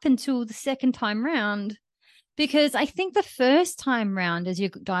them up until the second time round, because I think the first time round, as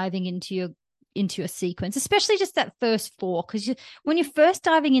you're diving into your sequence, especially just that first 4, because when you're first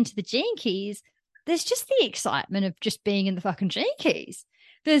diving into the Gene Keys, there's just the excitement of just being in the fucking Gene Keys.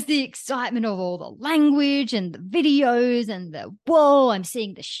 There's the excitement of all the language and the videos and the, whoa, I'm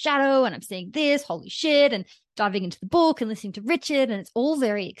seeing the shadow and I'm seeing this, holy shit, and diving into the book and listening to Richard, and it's all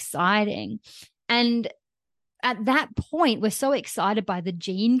very exciting. And at that point, we're so excited by the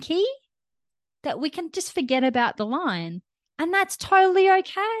Gene Key that we can just forget about the line. And that's totally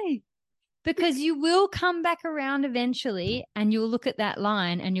okay, because you will come back around eventually and you'll look at that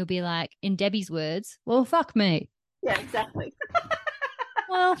line and you'll be like, in Debbie's words, well, fuck me. Yeah, exactly.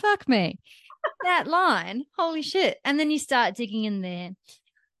 Well, fuck me. That line, holy shit. And then you start digging in there.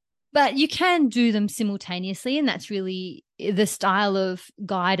 But you can do them simultaneously, and that's really the style of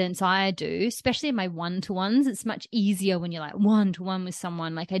guidance I do, especially in my one-to-ones. It's much easier when you're like one-to-one with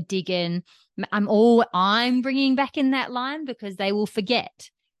someone. Like I dig in. I'm bringing back in that line because they will forget.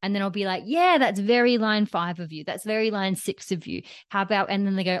 And then I'll be like, yeah, that's very line 5 of you. That's very line 6 of you. How about, and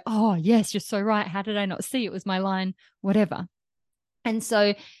then they go, oh, yes, you're so right. How did I not see? It was my line, whatever. And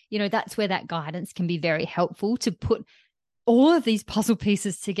so, you know, that's where that guidance can be very helpful to put all of these puzzle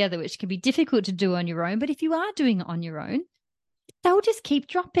pieces together, which can be difficult to do on your own. But if you are doing it on your own, they'll just keep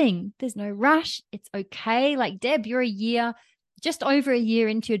dropping. There's no rush. It's okay. Like Deb, you're just over a year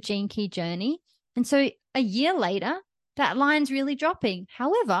into your Gene Key journey. And so a year later, that line's really dropping.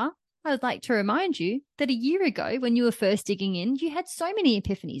 However, I would like to remind you that a year ago, when you were first digging in, you had so many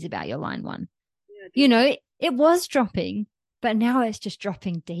epiphanies about your line 1. Yeah, you know, it was dropping. But now it's just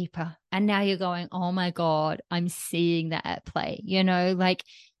dropping deeper. And now you're going, oh my God, I'm seeing that at play. You know, like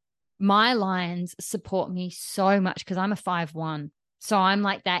my lines support me so much because I'm a 5-1. So I'm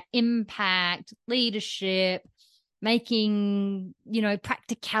like that impact, leadership, making,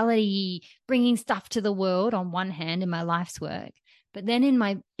 practicality, bringing stuff to the world on one hand in my life's work. But then in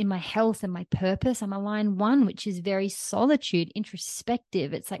my health and my purpose, I'm a line one, which is very solitude,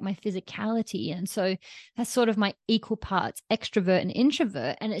 introspective. It's like my physicality. And so that's sort of my equal parts extrovert and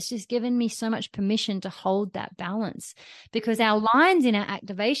introvert. And it's just given me so much permission to hold that balance, because our lines in our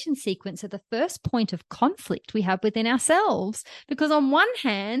activation sequence are the first point of conflict we have within ourselves. Because on one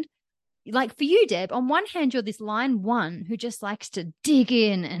hand, like for you, Deb, on one hand, you're this line one who just likes to dig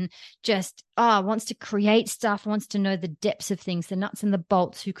in and just wants to create stuff, wants to know the depths of things, the nuts and the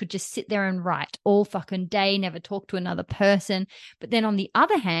bolts, who could just sit there and write all fucking day, never talk to another person. But then on the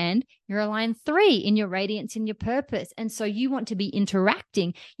other hand, you're a line three in your radiance, in your purpose. And so you want to be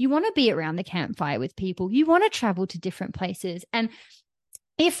interacting. You want to be around the campfire with people. You want to travel to different places. And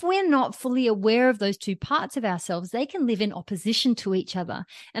if we're not fully aware of those two parts of ourselves, they can live in opposition to each other.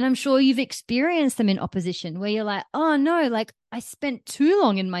 And I'm sure you've experienced them in opposition, where you're like, oh no, like I spent too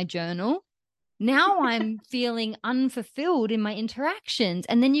long in my journal. Now I'm feeling unfulfilled in my interactions.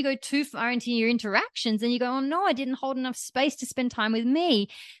 And then you go too far into your interactions and you go, oh no, I didn't hold enough space to spend time with me.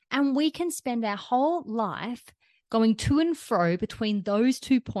 And we can spend our whole life going to and fro between those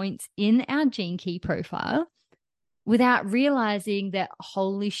 2 points in our gene key profile, without realizing that,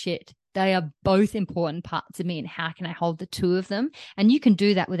 holy shit, they are both important parts of me, and how can I hold the two of them? And you can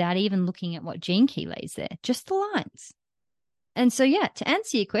do that without even looking at what gene key lays there, just the lines. And so, yeah, to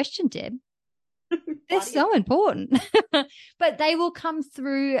answer your question, Deb, they're so important, but they will come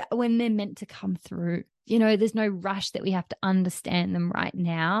through when they're meant to come through. There's no rush that we have to understand them right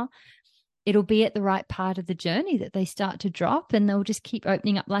now. It'll be at the right part of the journey that they start to drop, and they'll just keep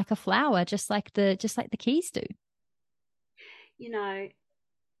opening up like a flower, just like the keys do.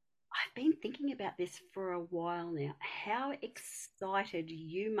 I've been thinking about this for a while now. How excited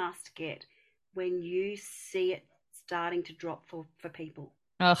you must get when you see it starting to drop for people.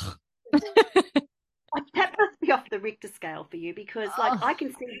 Ugh. That must be off the Richter scale for you, because I can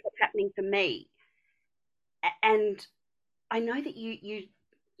see what's happening for me. And I know that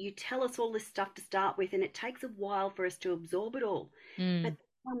you tell us all this stuff to start with, and it takes a while for us to absorb it all. But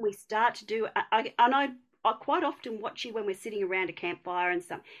when we start to do, I quite often watch you when we're sitting around a campfire and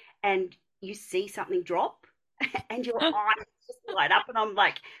stuff, and you see something drop, and your eyes just light up, and I'm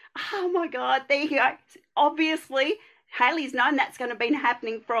like, oh my God, there you go. Obviously, Hayley's known that's going to be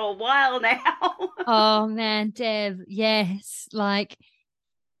happening for a while now. Oh man, Deb, yes. Like,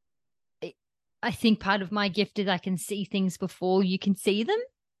 I think part of my gift is I can see things before you can see them,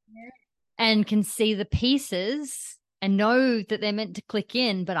 and can see the pieces and know that they're meant to click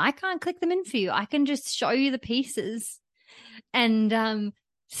in, but I can't click them in for you. I can just show you the pieces, and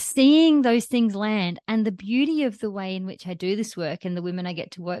seeing those things land. And the beauty of the way in which I do this work and the women I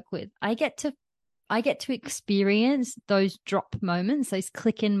get to work with, I get to experience those drop moments, those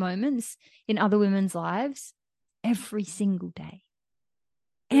click in moments in other women's lives every single day.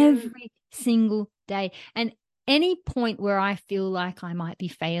 Every single day. And any point where I feel like I might be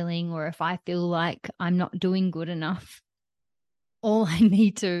failing, or if I feel like I'm not doing good enough, all I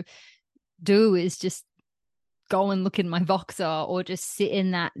need to do is just go and look in my Voxer, or just sit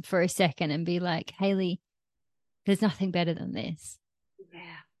in that for a second and be like, Hayley, there's nothing better than this. Yeah.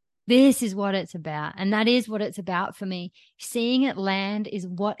 This is what it's about. And that is what it's about for me. Seeing it land is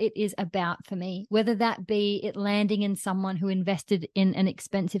what it is about for me, whether that be it landing in someone who invested in an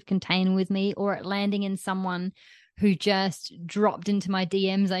expensive container with me, or it landing in someone who just dropped into my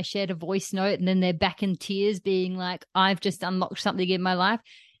DMs. I shared a voice note and then they're back in tears being like, I've just unlocked something in my life.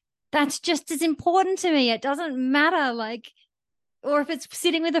 That's just as important to me. It doesn't matter, or if it's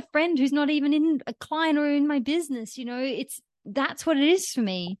sitting with a friend who's not even in a client or in my business, that's what it is for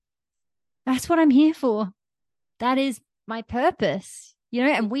me. That's what I'm here for. That is my purpose,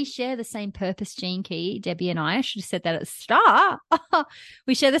 and we share the same purpose gene key, Debbie and I should have said that at the start.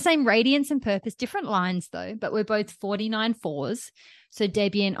 We share the same radiance and purpose, different lines though, but we're both 49 fours. So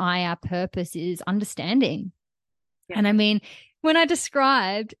Debbie and I, our purpose is understanding. Yeah. And I mean, when I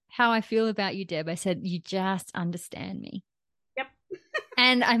described how I feel about you, Deb, I said, you just understand me. Yep.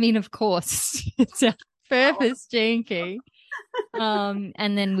 And I mean, of course, it's a purpose gene key. And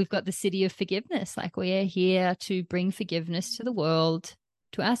then we've got the city of forgiveness. Like, we are here to bring forgiveness to the world,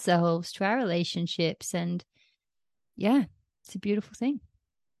 to ourselves, to our relationships. And yeah, it's a beautiful thing.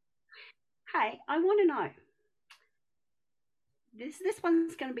 Hey, I want to know, this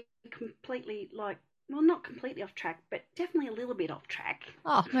one's going to be completely not completely off track, but definitely a little bit off track.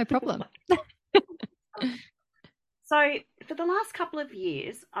 Oh, no problem. So for the last couple of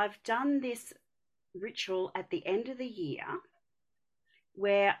years, I've done this ritual at the end of the year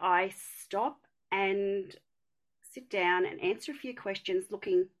where I stop and sit down and answer a few questions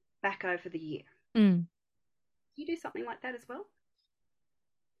looking back over the year. Mm. Do you do something like that as well?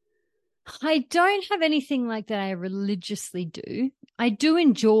 I don't have anything like that I religiously do. I do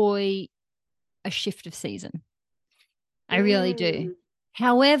enjoy a shift of season. I really do. Mm.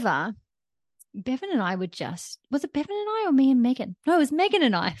 However, Bevan and I was it Bevan and I or me and Megan? No, it was Megan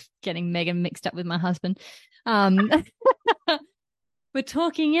and I. Getting Megan mixed up with my husband. We're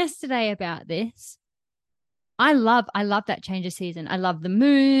talking yesterday about this. I love that change of season. I love the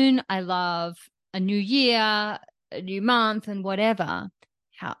moon. I love a new year, a new month, and whatever.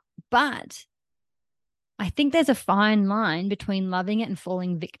 But I think there's a fine line between loving it and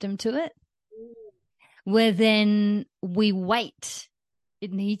falling victim to it, where then we wait.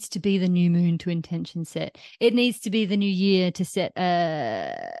 It needs to be the new moon to intention set. It needs to be the new year to set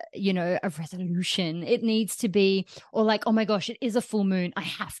a resolution. It needs to be, or like, oh my gosh, it is a full moon. I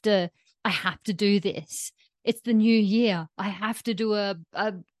have to do this. It's the new year. I have to do a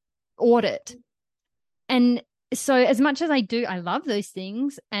audit. And so as much as I love those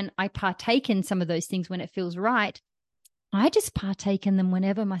things and I partake in some of those things when it feels right, I just partake in them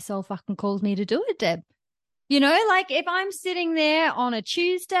whenever my soul fucking calls me to do it, Deb. You know, like if I'm sitting there on a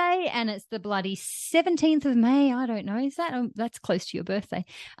Tuesday and it's the bloody 17th of May, I don't know, is that, that's close to your birthday.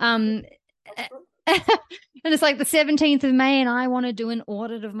 And it's like the 17th of May and I want to do an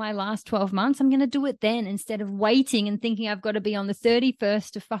audit of my last 12 months. I'm going to do it then instead of waiting and thinking I've got to be on the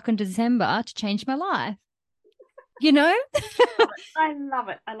 31st of fucking December to change my life. You know? I love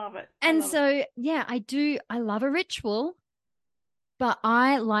it. I love it. And so, yeah, I love a ritual. But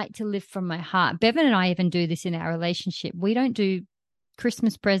I like to live from my heart. Bevan and I even do this in our relationship. We don't do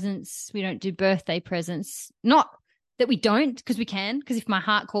Christmas presents. We don't do birthday presents. Not that we don't, because we can. Because if my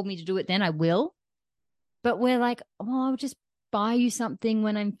heart called me to do it, then I will. But we're like, oh, I'll just buy you something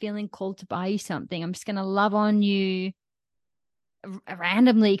when I'm feeling called to buy you something. I'm just going to love on you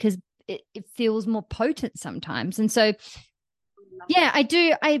randomly because it feels more potent sometimes. And so, yeah, I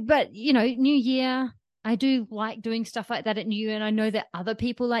do. But, New Year, I do like doing stuff like that at New Year, and I know that other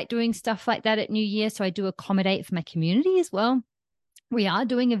people like doing stuff like that at New Year, so I do accommodate for my community as well. We are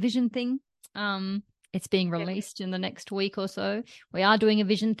doing a vision thing. It's being released in the next week or so. We are doing a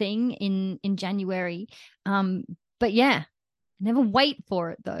vision thing in January. But yeah, never wait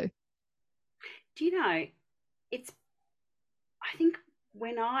for it though. Do you know, I think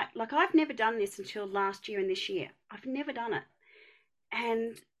I've never done this until last year and this year. I've never done it.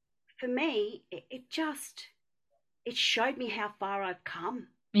 And for me, it showed me how far I've come.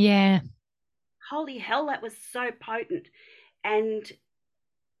 Yeah. Holy hell, that was so potent. And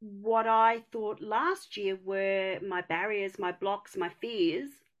what I thought last year were my barriers, my blocks, my fears,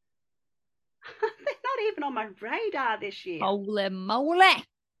 they're not even on my radar this year. Holy moly.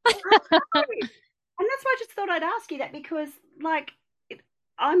 And that's why I just thought I'd ask you that because,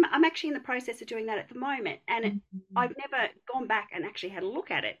 I'm actually in the process of doing that at the moment, and I've never gone back and actually had a look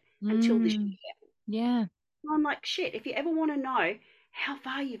at it until this year. Yeah. And I'm like, shit, if you ever want to know how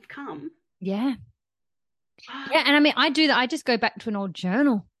far you've come. Yeah. Yeah. And I mean, I do that. I just go back to an old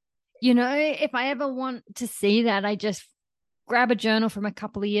journal. If I ever want to see that, I just grab a journal from a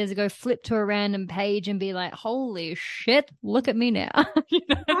couple of years ago, flip to a random page and be like, holy shit, look at me now. I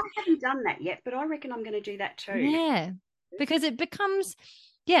haven't done that yet, but I reckon I'm going to do that too. Yeah. Because it becomes,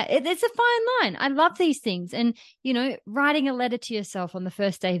 it's a fine line. I love these things. And, writing a letter to yourself on the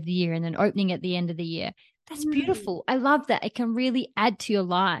first day of the year and then opening at the end of the year, that's beautiful. I love that. It can really add to your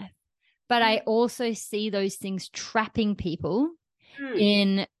life. But I also see those things trapping people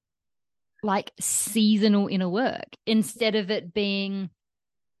in like seasonal inner work instead of it being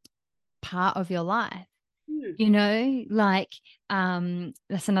part of your life. That's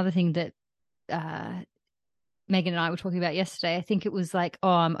another thing that Megan and I were talking about yesterday. I think it was like, oh,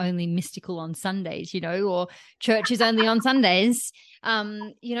 I'm only mystical on Sundays, or church is only on Sundays.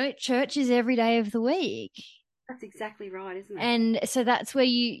 Church is every day of the week. That's exactly right, isn't it? And so that's where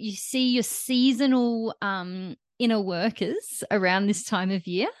you see your seasonal inner workers around this time of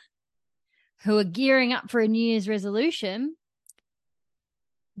year who are gearing up for a New Year's resolution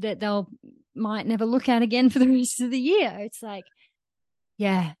that might never look at again for the rest of the year. It's like,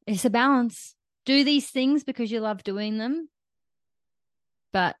 yeah, it's a balance. Do these things because you love doing them,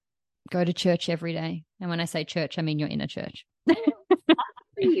 but go to church every day. And when I say church, I mean your inner church.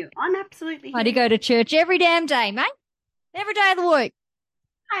 I'm absolutely. Why do you go to church every damn day, mate? Every day of the week.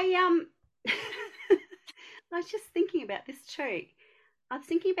 I was just thinking about this too. I was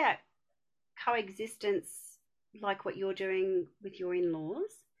thinking about coexistence, like what you're doing with your in-laws,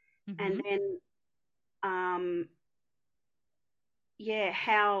 and then, yeah,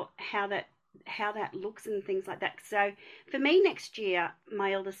 how that looks and things like that. So for me next year,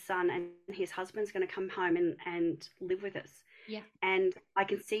 my eldest son and his husband's going to come home and live with us. Yeah. And I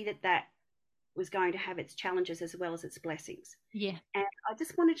can see that was going to have its challenges as well as its blessings. Yeah. And I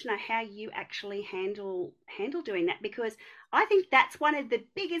just wanted to know how you actually handle doing that, because I think that's one of the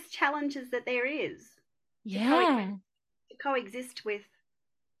biggest challenges that there is, to Yeah. coexist with,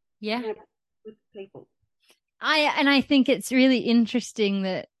 Yeah. you know, with people. I think it's really interesting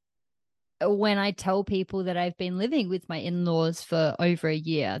that when I tell people that I've been living with my in-laws for over a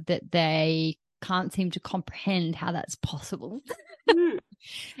year, that they can't seem to comprehend how that's possible. Mm.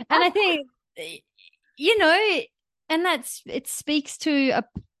 And I think, you know, and it speaks to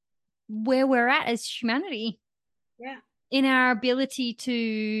where we're at as humanity. Yeah. In our ability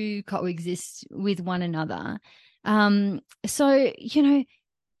to coexist with one another. So, yeah,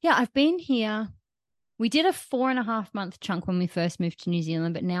 I've been here. We did a 4.5-month chunk when we first moved to New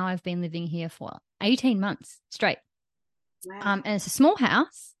Zealand, but now I've been living here for 18 months straight. Wow. And it's a small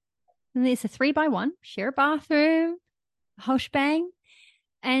house. And it's a 3x1, share a bathroom, a whole shebang.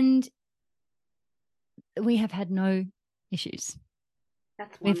 And we have had no issues.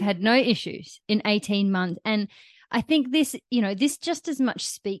 That's We've wonderful. had no issues in 18 months. And I think this just as much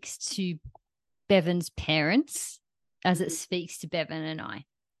speaks to Bevan's parents as it speaks to Bevan and I,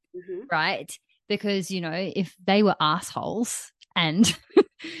 right? Because, if they were assholes and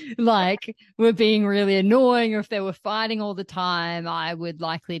like were being really annoying, or if they were fighting all the time, I would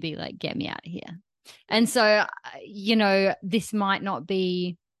likely be like, get me out of here. And so, this might not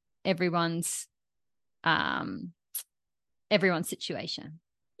be everyone's situation.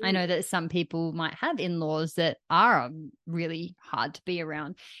 I know that some people might have in-laws that are really hard to be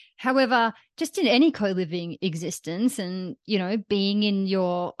around. However, just in any co-living existence and, being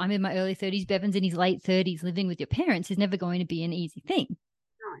I'm in my early 30s, Bevan's in his late 30s, living with your parents is never going to be an easy thing.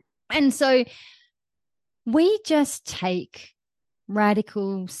 No. And so we just take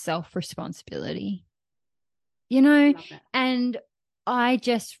radical self-responsibility, and I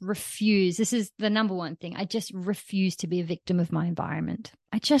just refuse. This is the number one thing. I just refuse to be a victim of my environment.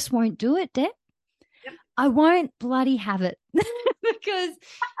 I just won't do it, Deb. Yep. I won't bloody have it because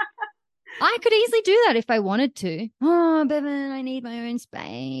I could easily do that if I wanted to. Oh, Bevan, I need my own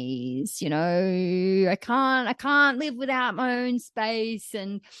space. I can't live without my own space.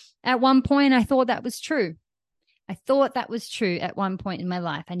 And at one point I thought that was true. At one point in my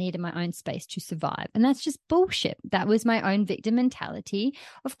life. I needed my own space to survive. And that's just bullshit. That was my own victim mentality.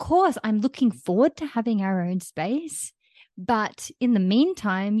 Of course, I'm looking forward to having our own space. But in the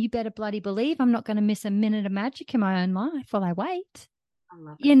meantime, you better bloody believe I'm not going to miss a minute of magic in my own life while I wait. I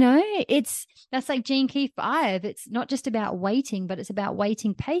love it. That's like Gene Key 5. It's not just about waiting, but it's about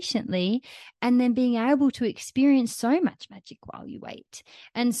waiting patiently and then being able to experience so much magic while you wait.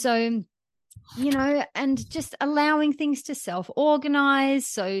 And so, and just allowing things to self-organize.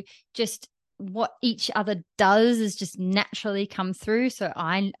 So just what each other does is just naturally come through. So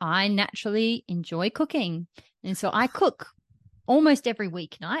I naturally enjoy cooking. And so I cook almost every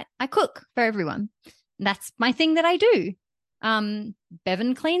weeknight. I cook for everyone. And that's my thing that I do.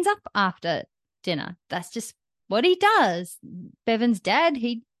 Bevan cleans up after dinner. That's just what he does. Bevan's dad,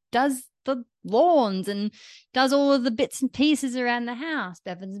 he does the lawns and does all of the bits and pieces around the house.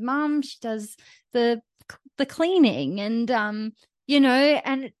 Bevan's mum, she does the cleaning, and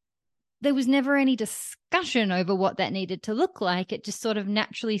and there was never any discussion over what that needed to look like. It just sort of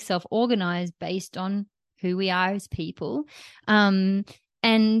naturally self-organized based on who we are as people. But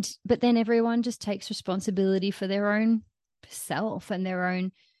then everyone just takes responsibility for their own self and their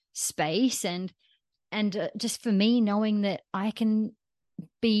own space, and just for me, knowing that I can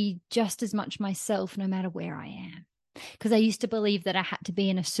be just as much myself no matter where I am. Because I used to believe that I had to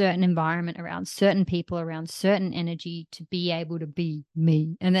be in a certain environment around certain people, around certain energy to be able to be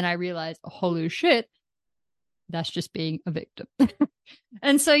me. And then I realized, oh, holy shit, that's just being a victim.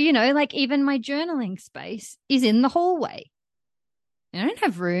 And so, even my journaling space is in the hallway. I don't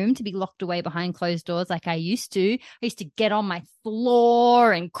have room to be locked away behind closed doors like I used to. I used to get on my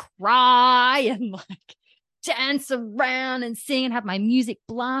floor and cry and dance around and sing and have my music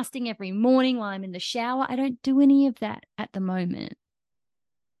blasting every morning while I'm in the shower. I don't do any of that at the moment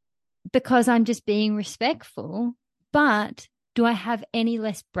because I'm just being respectful. But do I have any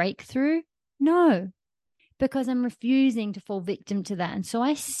less breakthrough? No, because I'm refusing to fall victim to that. And so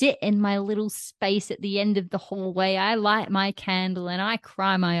I sit in my little space at the end of the hallway. I light my candle and I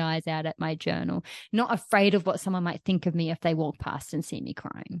cry my eyes out at my journal, not afraid of what someone might think of me if they walk past and see me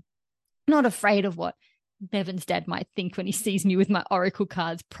crying, not afraid of what Bevan's dad might think when he sees me with my oracle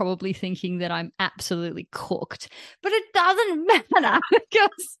cards, probably thinking that I'm absolutely cooked. But it doesn't matter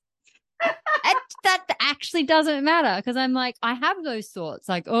because that actually doesn't matter, because I'm like, I have those thoughts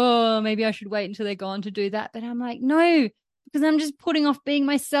like, oh, maybe I should wait until they're gone to do that. But I'm like, no, because I'm just putting off being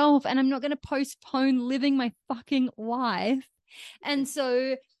myself, and I'm not going to postpone living my fucking life. And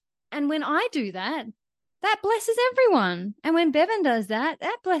so, and when I do that, that blesses everyone. And when Bevan does that,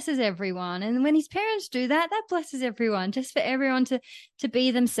 that blesses everyone. And when his parents do that, that blesses everyone, just for everyone to be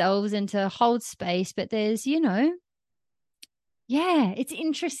themselves and to hold space. But there's, yeah, it's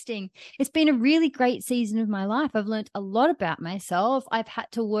interesting. It's been a really great season of my life. I've learned a lot about myself. I've had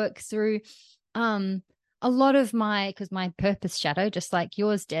to work through a lot of because my purpose shadow, just like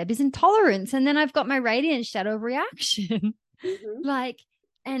yours, Deb, is intolerance. And then I've got my radiant shadow of reaction. Mm-hmm.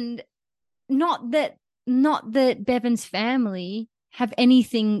 And not that Bevan's family have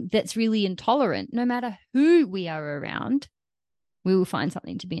anything that's really intolerant. No matter who we are around, we will find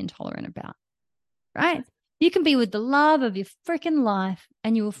something to be intolerant about, right? You can be with the love of your freaking life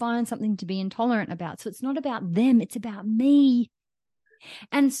and you will find something to be intolerant about. So it's not about them, it's about me.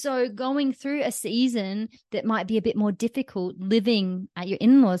 And so going through a season that might be a bit more difficult, living at your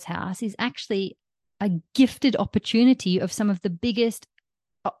in-laws' house, is actually a gifted opportunity of some of the biggest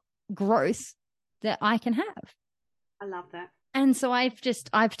growth that I can have. I love that. And so I've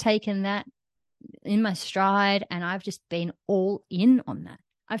taken that in my stride, and I've just been all in on that.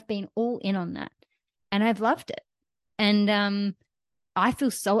 And I've loved it. And I feel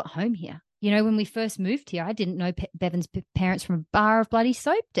so at home here. When we first moved here, I didn't know Bevan's parents from a bar of bloody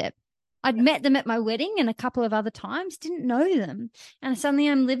soap, Deb. I'd met them at my wedding and a couple of other times, didn't know them. And suddenly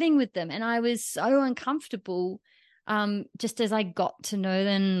I'm living with them, and I was so uncomfortable. Just as I got to know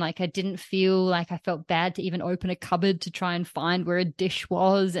them, like I didn't feel like I felt bad to even open a cupboard to try and find where a dish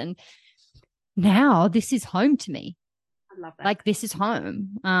was. And now this is home to me. I love that. Like, this is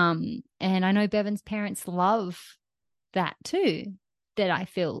home. And I know Bevan's parents love that too, that I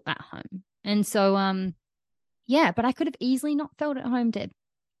feel at home. And so, yeah, but I could have easily not felt at home, Deb.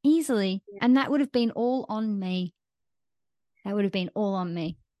 Easily. Yeah. And that would have been all on me. I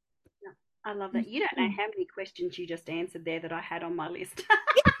love that. You don't know how many questions you just answered there that I had on my list. You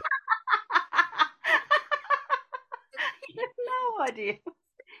have no idea.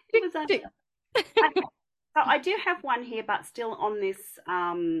 It was under. So I do have one here, but still on this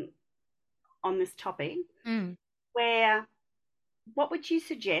topic, where what would you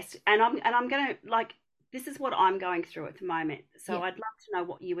suggest? And I'm going to, like, this is what I'm going through at the moment. So I'd love to know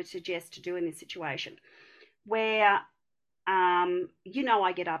what you would suggest to do in this situation, where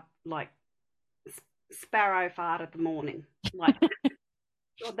I get up like sparrow fart at the morning, like.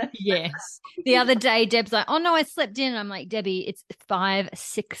 Yes. The other day, Deb's like, "Oh no, I slept in." I'm like, "Debbie, it's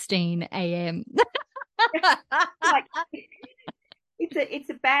 5:16 a.m." Like, it's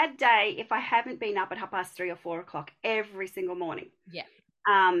a bad day if I haven't been up at 3:30 or 4:00 every single morning. Yeah.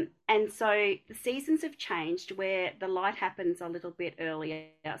 And so the seasons have changed where the light happens a little bit earlier.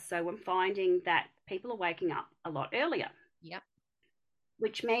 So I'm finding that people are waking up a lot earlier. Yeah.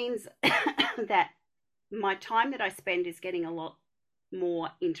 Which means that my time that I spend is getting a lot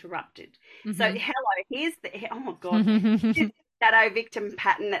more interrupted. Mm-hmm. So here's oh my God, shadow victim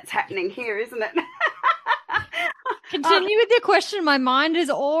pattern that's happening here, isn't it? Continue with your question. My mind is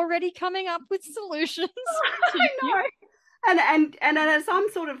already coming up with solutions. I know. And as I'm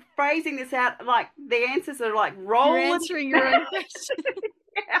sort of phrasing this out, like the answers are like rolling. You're answering your own question.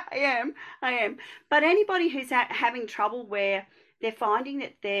 Yeah, I am. But anybody who's having trouble where they're finding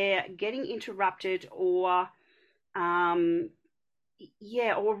that they're getting interrupted or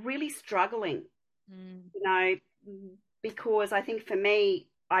really struggling, because I think for me,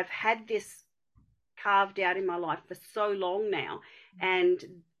 I've had this carved out in my life for so long now, and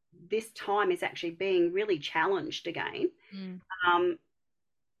this time is actually being really challenged again,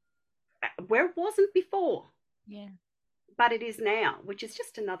 where it wasn't before. Yeah. But it is now, which is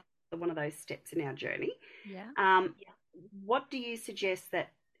just another one of those steps in our journey. Yeah. What do you suggest that,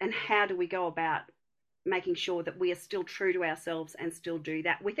 and how do we go about making sure that we are still true to ourselves and still do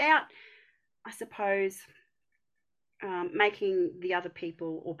that without, I suppose, making the other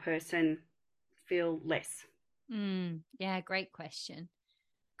people or person feel less? Yeah, great question.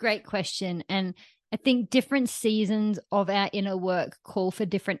 And I think different seasons of our inner work call for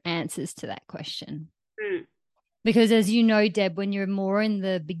different answers to that question. Because as you know, Deb, when you're more in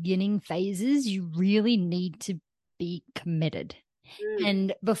the beginning phases, you really need to be committed.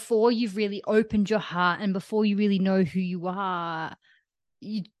 And before you've really opened your heart and before you really know who you are,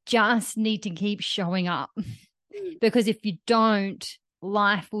 you just need to keep showing up. Because if you don't,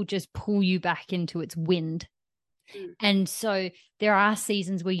 life will just pull you back into its wind. And so there are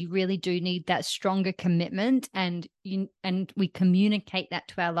seasons where you really do need that stronger commitment, and we communicate that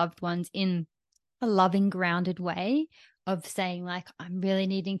to our loved ones in a loving, grounded way of saying, like, I'm really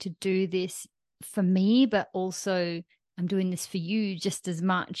needing to do this for me, but also I'm doing this for you just as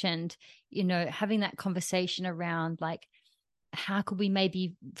much. And, having that conversation around, like, how could we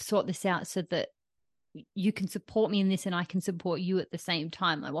maybe sort this out so that you can support me in this and I can support you at the same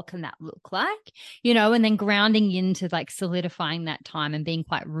time? Like, what can that look like? And then grounding into, like, solidifying that time and being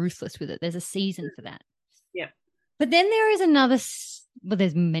quite ruthless with it. There's a season for that. Yeah. But then there is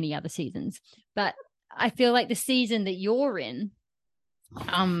there's many other seasons, but I feel like the season that you're in,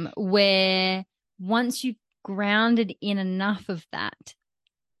 where once you've grounded in enough of that,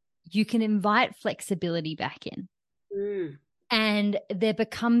 you can invite flexibility back in. And there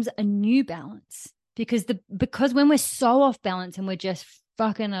becomes a new balance. Because when we're so off balance and we're just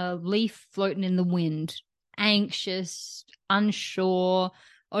fucking a leaf floating in the wind, anxious, unsure,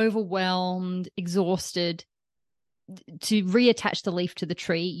 overwhelmed, exhausted, to reattach the leaf to the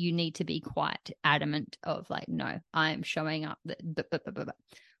tree, you need to be quite adamant of, like, no, I'm showing up.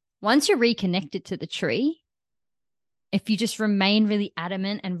 Once you're reconnected to the tree, if you just remain really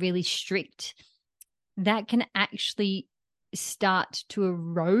adamant and really strict, that can actually start to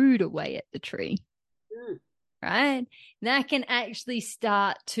erode away at the tree. Right? That can actually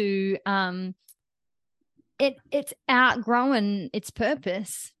start to it's outgrown its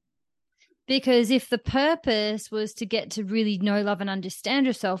purpose. Because if the purpose was to get to really know, love, and understand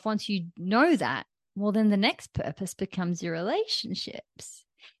yourself, once you know that, well, then the next purpose becomes your relationships.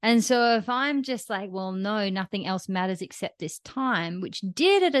 And so if I'm just like, well, no, nothing else matters except this time, which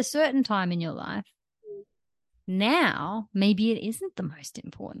did at a certain time in your life, now maybe it isn't the most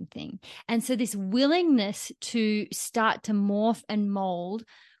important thing. And so this willingness to start to morph and mold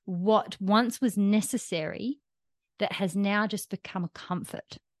what once was necessary, that has now just become a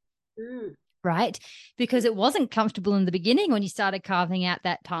comfort. Right? Because it wasn't comfortable in the beginning when you started carving out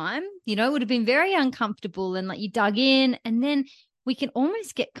that time. It would have been very uncomfortable, and, like, you dug in, and then we can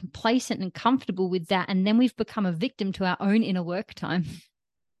almost get complacent and comfortable with that. And then we've become a victim to our own inner work time.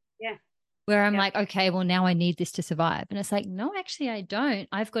 Yeah. Where I'm like, okay, well, now I need this to survive. And it's like, no, actually, I don't.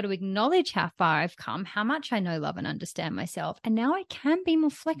 I've got to acknowledge how far I've come, how much I know, love, and understand myself. And now I can be more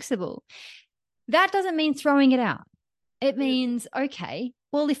flexible. That doesn't mean throwing it out. It means, okay,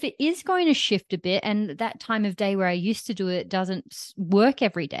 well, if it is going to shift a bit and that time of day where I used to do it doesn't work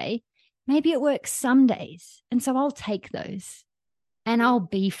every day, maybe it works some days. And so I'll take those and I'll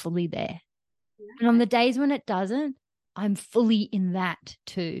be fully there. And on the days when it doesn't, I'm fully in that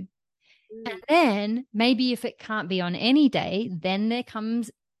too. And then maybe if it can't be on any day, then there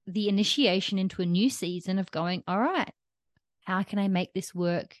comes the initiation into a new season of going, all right, how can I make this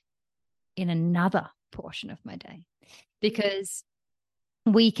work in another portion of my day? Because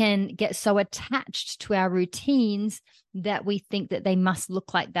we can get so attached to our routines that we think that they must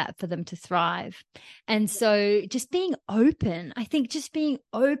look like that for them to thrive. And so just being open, I think just being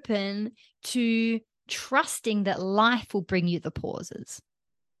open to trusting that life will bring you the pauses.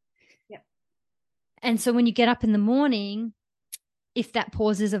 Yep. And so when you get up in the morning, if that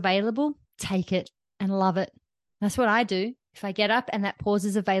pause is available, take it and love it. That's what I do. If I get up and that pause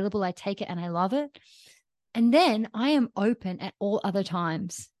is available, I take it and I love it. And then I am open at all other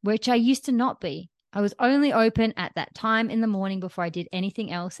times, which I used to not be. I was only open at that time in the morning before I did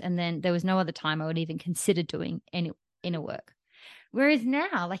anything else. And then there was no other time I would even consider doing any inner work. Whereas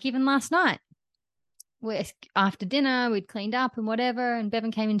now, like even last night, after dinner, we'd cleaned up and whatever. And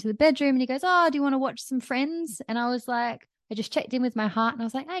Bevan came into the bedroom and he goes, oh, do you want to watch some Friends? And I was like, I just checked in with my heart and I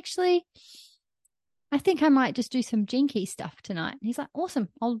was like, actually, I think I might just do some Jinky stuff tonight. And he's like, awesome,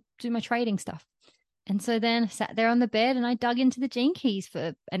 I'll do my trading stuff. And so then I sat there on the bed and I dug into the Gene Keys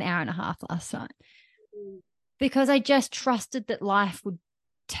for an hour and a half last night because I just trusted that life would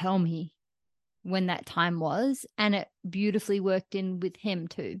tell me when that time was, and it beautifully worked in with him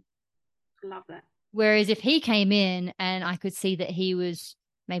too. Love that. Whereas if he came in and I could see that he was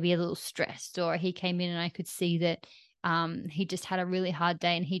maybe a little stressed, or he came in and I could see that he just had a really hard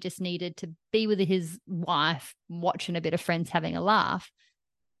day and he just needed to be with his wife, watching a bit of Friends, having a laugh,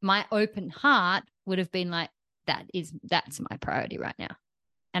 my open heart would have been like, that's my priority right now.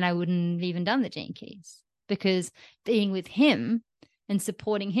 And I wouldn't have even done the Gene Keys, because being with him and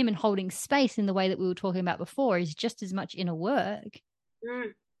supporting him and holding space in the way that we were talking about before is just as much inner work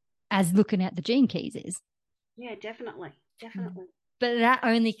as looking at the Gene Keys is. Yeah, definitely. Definitely. But that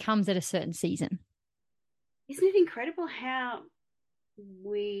only comes at a certain season. Isn't it incredible how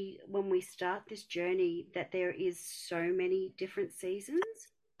when we start this journey, that there is so many different seasons.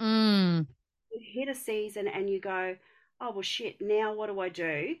 Mm, You hit a season and you go, oh well, shit. Now what do I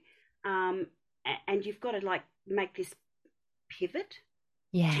do? Um, and you've got to like make this pivot to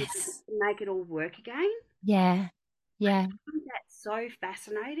yes. make it all work again. Yeah. I Yeah. find that so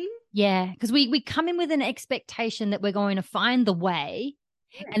fascinating. Yeah. Because we come in with an expectation that we're going to find the way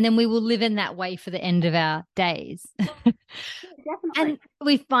Yeah, and then we will live in that way for the end of our days. yeah, definitely. And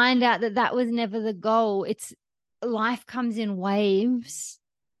we find out that that was never the goal. It's life comes in waves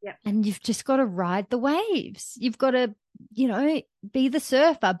Yep. and you've just got to ride the waves. You've got to, be the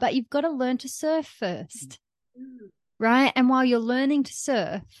surfer, but you've got to learn to surf first, Mm. right? And while you're learning to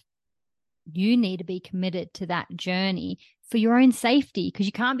surf, you need to be committed to that journey for your own safety because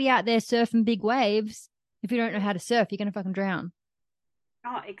you can't be out there surfing big waves. If you don't know how to surf, you're going to fucking drown.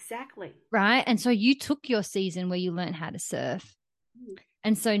 Oh, exactly. Right. And so you took your season where you learned how to surf. Mm.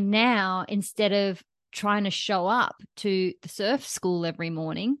 And so now instead of trying to show up to the surf school every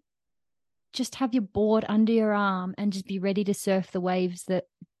morning, just have your board under your arm and just be ready to surf the waves that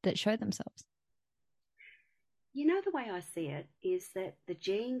show themselves. You know, the way I see it is that the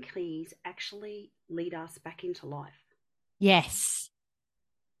gene keys actually lead us back into life. Yes.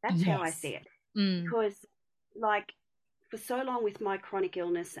 That's how I Yes. see it. Mm. Because, like, for so long with my chronic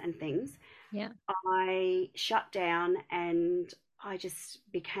illness and things, Yeah. I shut down and I just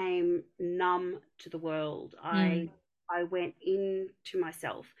became numb to the world. Mm. I went into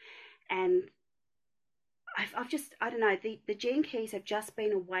myself, and I've just, I don't know, the gene keys have just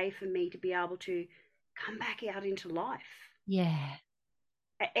been a way for me to be able to come back out into life. Yeah.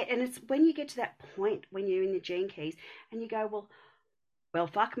 And it's when you get to that point when you're in the gene keys and you go, well,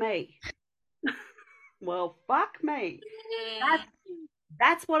 fuck me. Well, fuck me. That's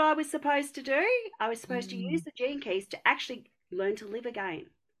that's what I was supposed to do. I was supposed to use Mm. the gene keys to actually learn to live again.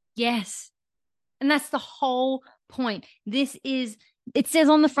 Yes. And that's the whole point. It says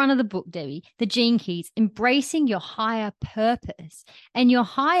on the front of the book, Debbie, the gene keys, embracing your higher purpose. And your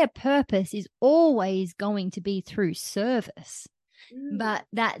higher purpose is always going to be through service. Mm. But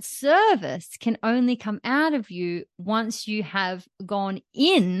that service can only come out of you once you have gone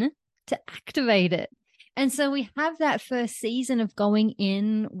in to activate it. And so we have that first season of going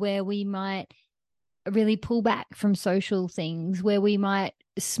in where we might really pull back from social things, where we might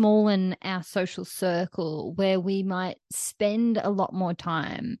smallen our social circle, where we might spend a lot more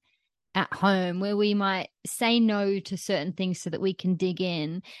time at home, where we might say no to certain things so that we can dig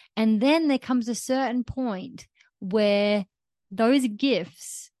in. And then there comes a certain point where those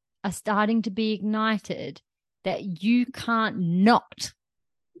gifts are starting to be ignited that you can't not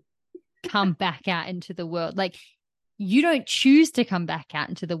come back out into the world. Like you don't choose to come back out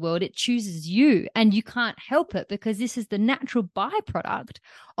into the world. It chooses you, and you can't help it because this is the natural byproduct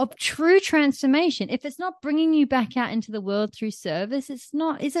of true transformation. If it's not bringing you back out into the world through service, it's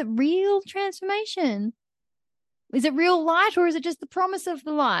not. Is it real transformation? Is it real light, or is it just the promise of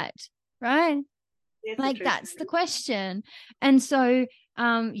the light? Right? Like that's the question. And so,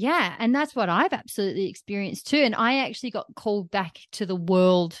 yeah, and that's what I've absolutely experienced too. And I actually got called back to the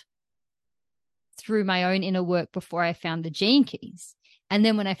world through my own inner work before I found the gene keys. And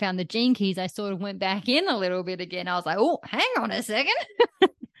then when I found the gene keys, I sort of went back in a little bit again. I was like, oh, hang on a second.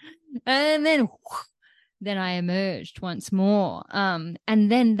 And then I emerged once more. And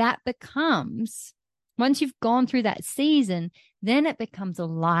then that becomes, once you've gone through that season, then it becomes a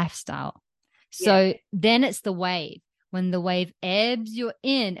lifestyle. So then it's the wave. When the wave ebbs, you're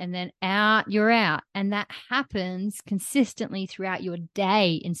in, and then out, you're out. And that happens consistently throughout your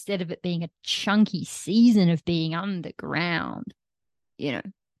day instead of it being a chunky season of being underground,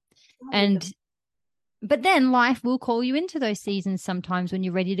 But then life will call you into those seasons sometimes when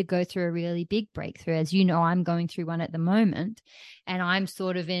you're ready to go through a really big breakthrough. As you know, I'm going through one at the moment, and I'm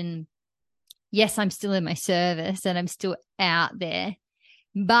sort of yes, I'm still in my service and I'm still out there,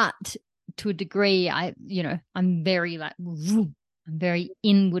 but to a degree, I'm very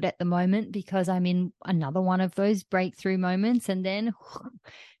inward at the moment because I'm in another one of those breakthrough moments, and then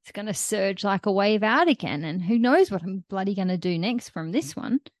it's going to surge like a wave out again. And who knows what I'm bloody going to do next from this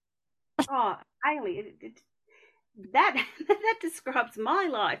one. Oh, Ailey, that that describes my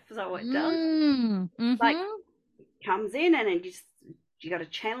life. So it does. Mm-hmm. Like, comes in and you got to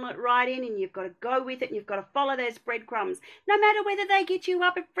channel it right in, and you've got to go with it, and you've got to follow those breadcrumbs, no matter whether they get you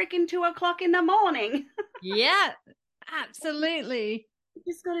up at freaking 2 o'clock in the morning. Yeah, absolutely. You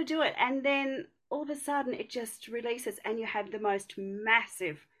just got to do it, and then all of a sudden it just releases, and you have the most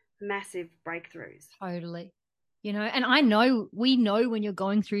massive, massive breakthroughs. Totally. And we know when you're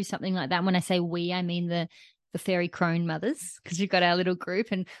going through something like that. When I say we, I mean the the fairy crone mothers, because we've got our little group.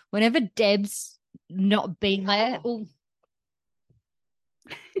 And whenever Deb's not been there, oh,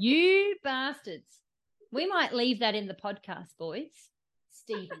 you bastards. We might leave that in the podcast, boys.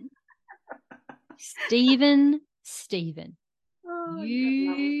 Stephen. Oh,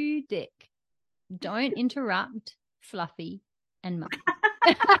 You dick. Don't interrupt Fluffy and Mum.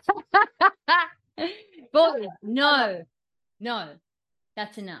 Boys, no.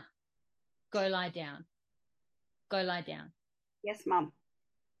 That's enough. Go lie down. Yes, Mum.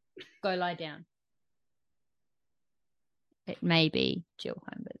 Go lie down. It may be Jill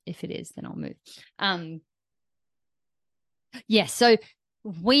home, but if it is, then I'll move. Yes, so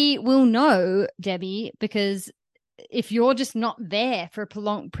we will know, Debbie, because if you're just not there for a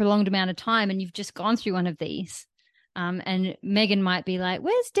prolonged amount of time and you've just gone through one of these, and Megan might be like,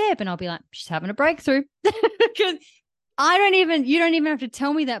 "Where's Deb?" And I'll be like, "She's having a breakthrough." Because you don't even have to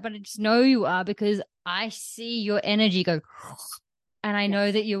tell me that, but I just know you are, because I see your energy go, and I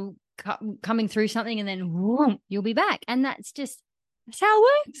know that you're coming through something, and then whoom, you'll be back. And that's how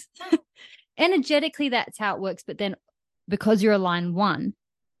it works. Energetically, that's how it works. But then because you're a line 1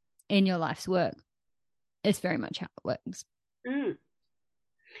 in your life's work, it's very much how it works.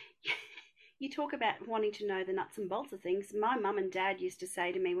 You talk about wanting to know the nuts and bolts of things. My mum and dad used to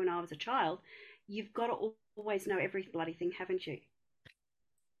say to me when I was a child, "You've got to always know every bloody thing, haven't you?"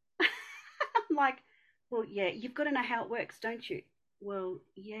 I'm like, well, yeah, you've got to know how it works, don't you? Well,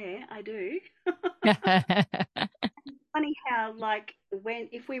 yeah, I do. Funny how, like,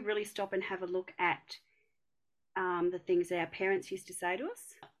 if we really stop and have a look at the things that our parents used to say to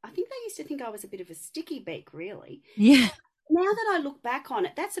us, I think they used to think I was a bit of a sticky beak, really. Yeah. Now that I look back on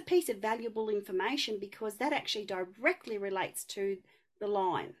it, that's a piece of valuable information, because that actually directly relates to the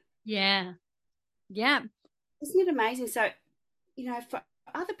line. Yeah. Isn't it amazing? So, for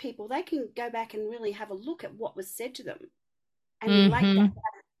other people, they can go back and really have a look at what was said to them and relate that to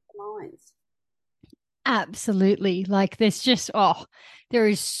the lines. Absolutely. Like, there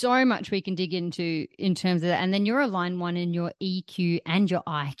is so much we can dig into in terms of that. And then you're a line 1 in your EQ and your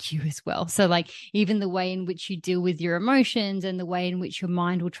IQ as well. So, like, even the way in which you deal with your emotions and the way in which your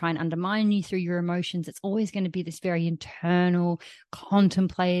mind will try and undermine you through your emotions, it's always going to be this very internal,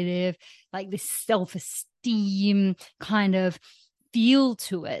 contemplative, like this self-esteem kind of feel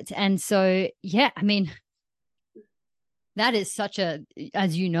to it. And so, yeah, I mean, that is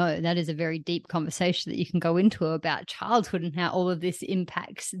as you know, that is a very deep conversation that you can go into about childhood and how all of this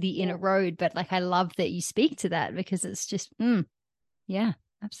impacts the inner road. But like, I love that you speak to that, because it's just, yeah,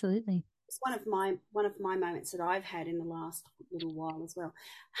 absolutely. It's one of my moments that I've had in the last little while as well.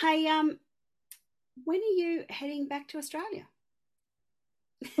 Hey, when are you heading back to Australia?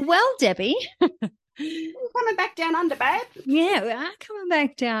 Well, Debbie, You're coming back down under, babe. Yeah, we are coming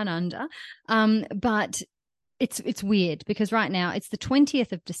back down under. But it's weird, because right now it's the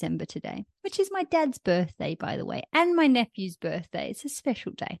 20th of December today, which is my dad's birthday, by the way, and my nephew's birthday. It's a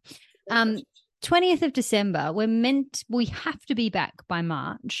special day. 20th of December, we have to be back by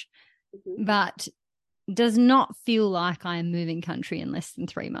March, but does not feel like I'm moving country in less than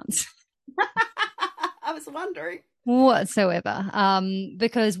 3 months. I was wondering. Whatsoever.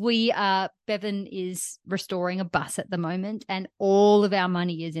 Because Bevan is restoring a bus at the moment, and all of our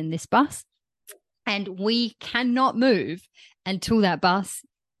money is in this bus. And we cannot move until that bus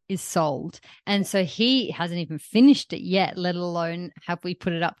is sold. And so he hasn't even finished it yet, let alone have we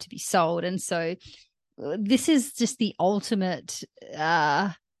put it up to be sold. And so this is just the ultimate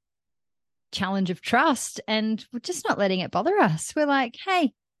challenge of trust. And we're just not letting it bother us. We're like,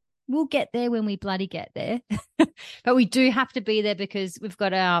 hey, we'll get there when we bloody get there. But we do have to be there, because we've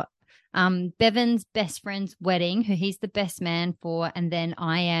got our Bevan's best friend's wedding, who he's the best man for. And then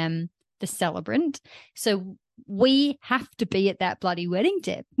I am the celebrant, so we have to be at that bloody wedding,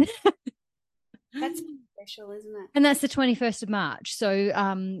 Deb. That's special, isn't it? And that's the 21st of March,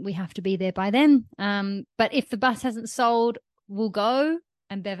 so we have to be there by then. But if the bus hasn't sold, we'll go,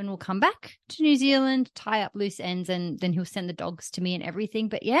 and Bevan will come back to New Zealand, tie up loose ends, and then he'll send the dogs to me and everything.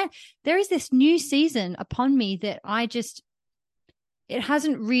 But yeah, there is this new season upon me that it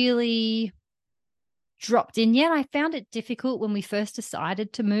hasn't really dropped in yet. I found it difficult when we first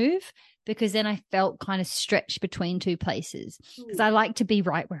decided to move, because then I felt kind of stretched between two places, because I like to be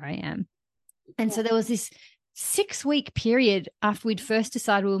right where I am. And so there was this 6-week period after we'd first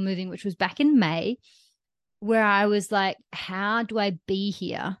decided we were moving, which was back in May, where I was like, how do I be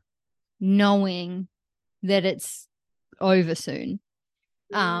here knowing that it's over soon?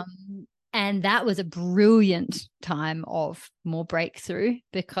 And that was a brilliant time of more breakthrough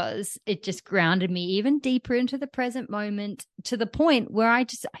because it just grounded me even deeper into the present moment to the point where I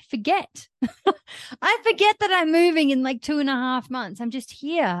forget. I forget that I'm moving in like 2.5 months. I'm just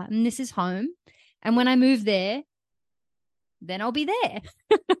here and this is home. And when I move there, then I'll be there.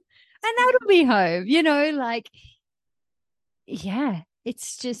 And that'll be home, yeah,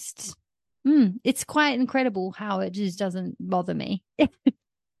 it's just, it's quite incredible how it just doesn't bother me.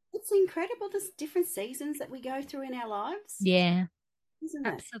 It's incredible the different seasons that we go through in our lives, Yeah, isn't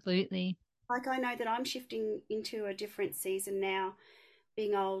it? absolutely. Like I know that I'm shifting into a different season now,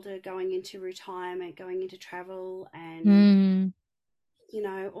 being older, going into retirement, going into travel and, Mm,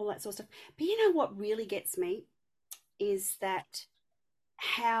 all that sort of stuff. But you know what really gets me is that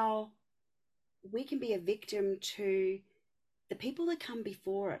how we can be a victim to the people that come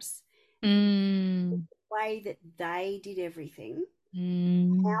before us, mm, the way that they did everything,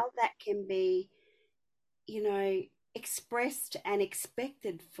 mm, how that can be, you know, expressed and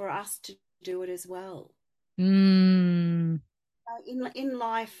expected for us to do it as well. mm, In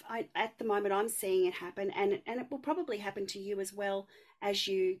life, at the moment, I'm seeing it happen, and it will probably happen to you as well as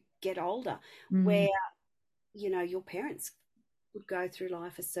you get older, where mm. your parents would go through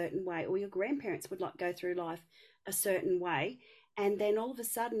life a certain way, or your grandparents would like go through life a certain way, and then all of a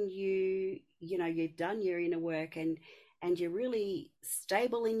sudden you've done your inner work and you're really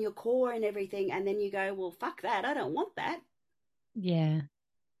stable in your core and everything, and then you go, well, fuck that, I don't want that. Yeah.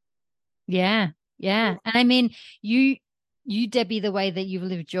 Yeah. Yeah. And I mean, you, Debbie, the way that you've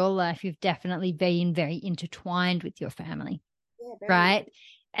lived your life, you've definitely been very intertwined with your family, Yeah, very much. right?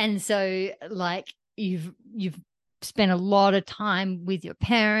 And so like you've spent a lot of time with your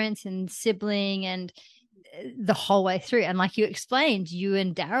parents and sibling and the whole way through. And like you explained, you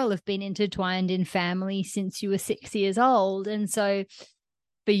and Daryl have been intertwined in family since you were 6 years old. And so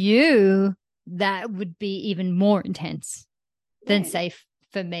for you, that would be even more intense than Yeah. safe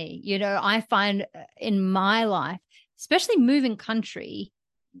for me. I find in my life, especially moving country,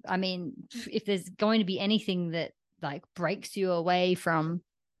 I mean, if there's going to be anything that like breaks you away from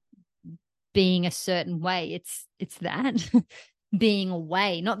being a certain way, it's that being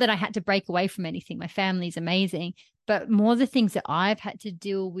away. Not that I had to break away from anything. My family's amazing, but more the things that I've had to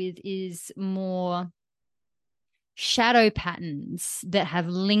deal with is more shadow patterns that have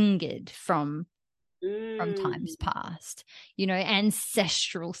lingered from times Mm. past,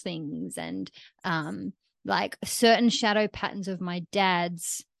 ancestral things and like certain shadow patterns of my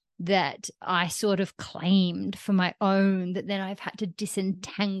dad's that I sort of claimed for my own that then I've had to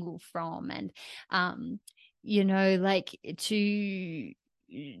disentangle from and like to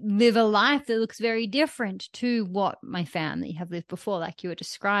live a life that looks very different to what my family have lived before, like you were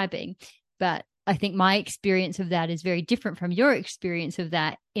describing. But I think my experience of that is very different from your experience of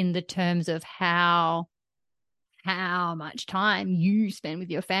that in the terms of how much time you spend with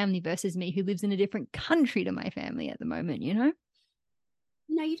your family versus me who lives in a different country to my family at the moment. You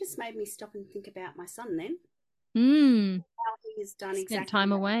just made me stop and think about my son then. Mm, How he has done spent exactly time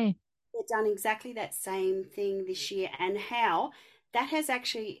that. away. They've done exactly that same thing this year, and how that has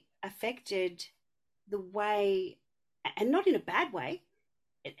actually affected the way, and not in a bad way,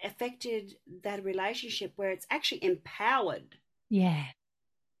 it affected that relationship where it's actually Yeah.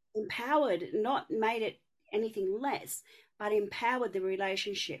 not made it anything less, but empowered the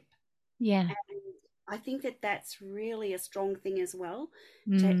relationship. Yeah. And I think that that's really a strong thing as well,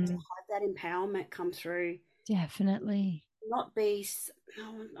 to Mm, have that empowerment come through, definitely. not be,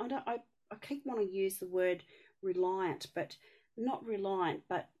 I don't, I keep want to use the word reliant, but not reliant,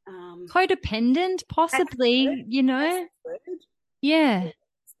 but Codependent, that's the word. That's possibly. the word. Yeah.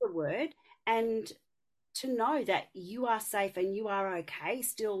 That's the word. And to know that you are safe and you are okay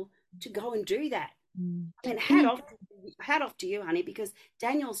still to go and do that. Mm. I mean, And hat off to you, honey, because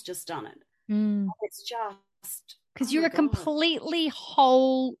Daniel's just done it. mm, It's just, because oh you're my a God. completely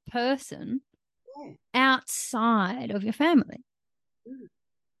whole person Yeah. outside of your family. Mm,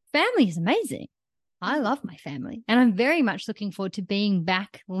 Family is amazing. I mm, love my family. And I'm very much looking forward to being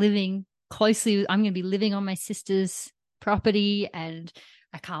back living closely. I'm going to be living on my sister's property and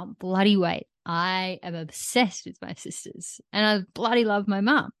I can't bloody wait. I am obsessed with my sisters and I bloody love my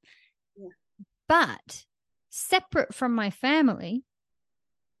mum. yeah, But separate from my family,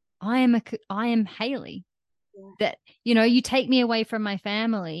 I am Haley. yeah. That, you take me away from my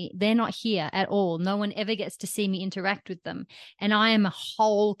family, they're not here at all. No one ever gets to see me interact with them. And I am a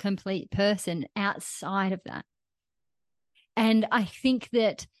whole, complete person outside of that. And I think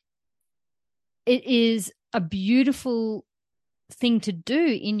that it is a beautiful thing to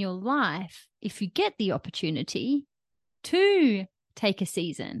do in your life if you get the opportunity to take a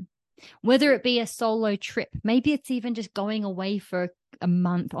season. whether it be a solo trip, maybe it's even just going away for a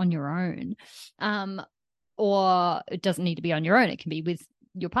month on your own. Or it doesn't need to be on your own. It can be with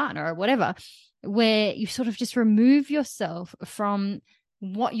your partner or whatever, where you sort of just remove yourself from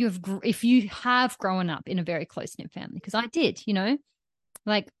what if you have grown up in a very close-knit family, because I did,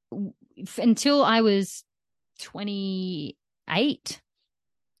 like until I was 28,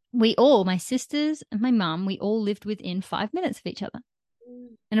 my sisters and my mum, we all lived within 5 minutes of each other.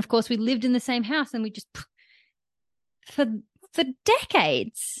 And of course we lived in the same house, and we just, for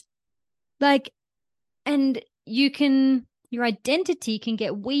decades, like, and your identity can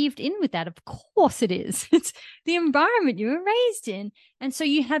get weaved in with that. Of course it is. It's the environment you were raised in. And so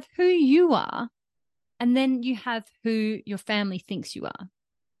you have who you are, and then you have who your family thinks you are.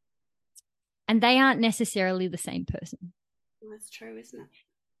 And they aren't necessarily the same person. Well, that's true, isn't it?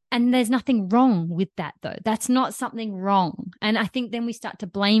 And there's nothing wrong with that, though. That's not something wrong. And I think then we start to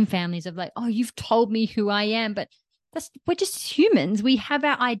blame families of like, oh, you've told me who I am, but we're just humans. We have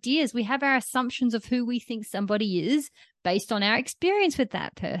our ideas. We have our assumptions of who we think somebody is based on our experience with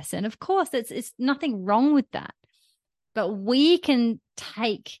that person. Of course, it's nothing wrong with that. But we can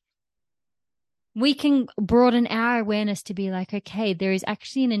broaden our awareness to be like, okay, there is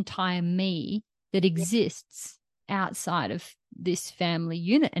actually an entire me that exists outside of this family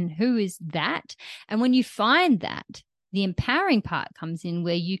unit. And who is that? And when you find that, the empowering part comes in,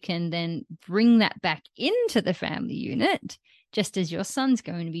 where you can then bring that back into the family unit, just as your son's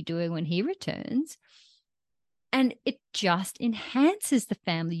going to be doing when he returns. And it just enhances the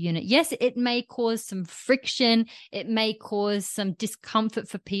family unit. Yes, it may cause some friction. It may cause some discomfort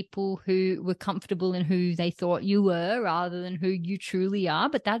for people who were comfortable in who they thought you were rather than who you truly are.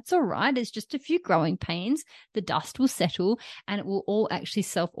 But that's all right. It's just a few growing pains. The dust will settle, and it will all actually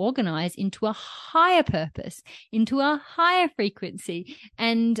self-organize into a higher purpose, into a higher frequency.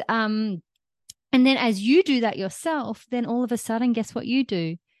 And then as you do that yourself, then all of a sudden, guess what you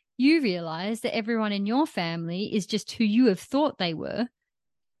do? You realize that everyone in your family is just who you have thought they were.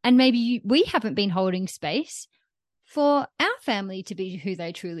 And maybe we haven't been holding space for our family to be who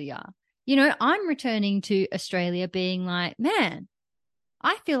they truly are. I'm returning to Australia being like, man,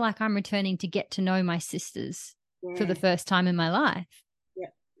 I feel like I'm returning to get to know my sisters for the first time in my life. Yeah.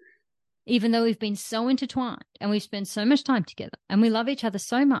 Even though we've been so intertwined and we've spent so much time together and we love each other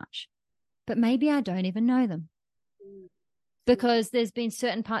so much, but maybe I don't even know them. Because there's been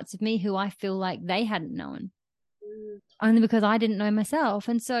certain parts of me who I feel like they hadn't known, only because I didn't know myself.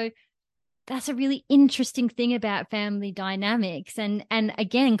 And so that's a really interesting thing about family dynamics. And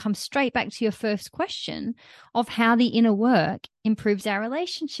again, comes straight back to your first question of how the inner work improves our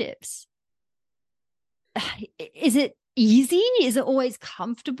relationships. Is it easy? Is it always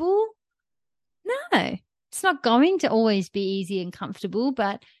comfortable? No, it's not going to always be easy and comfortable,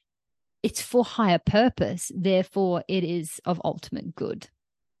 but it's for higher purpose. Therefore, it is of ultimate good.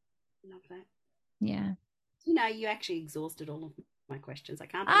 Love that. Yeah. You actually exhausted all of my questions. I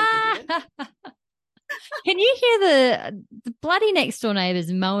can't believe you did. Can you hear the bloody next door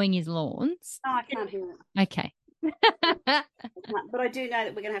neighbours mowing his lawns? No, I can't hear it. Okay. But I do know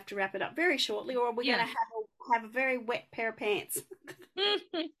that we're going to have to wrap it up very shortly, or we're going to have a very wet pair of pants.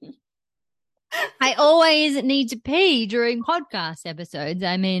 I always need to pee during podcast episodes.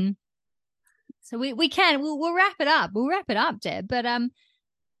 I mean, so we'll wrap it up. We'll wrap it up, Deb. But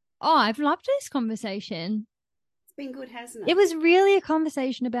I've loved this conversation. It's been good, hasn't it? It was really a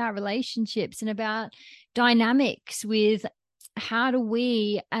conversation about relationships and about dynamics with how do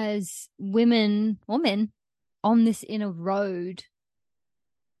we as women or men on this inner road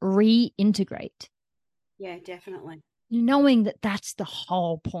reintegrate. Yeah, definitely. Knowing that that's the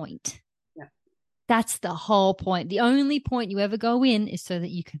whole point. That's the whole point. The only point you ever go in is so that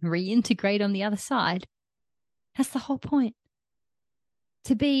you can reintegrate on the other side. That's the whole point.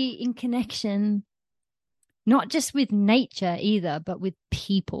 To be in connection, not just with nature either, but with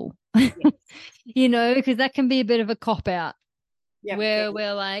people. Yes. Because that can be a bit of a cop-out where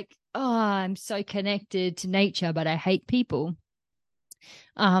we're like, oh, I'm so connected to nature, but I hate people.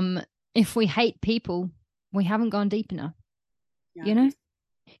 If we hate people, we haven't gone deep enough,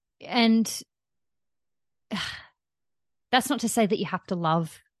 And that's not to say that you have to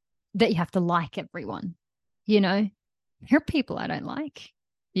love, that you have to like everyone. There are people I don't like.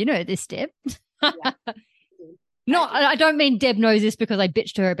 This, Deb. No, I don't mean Deb knows this because I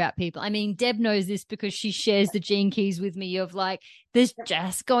bitched to her about people. I mean, Deb knows this because she shares the gene keys with me of like, there's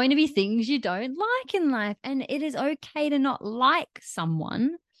just going to be things you don't like in life. And it is okay to not like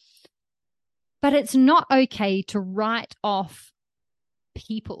someone, but it's not okay to write off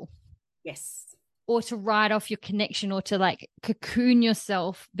people. Yes. or to write off your connection or to like cocoon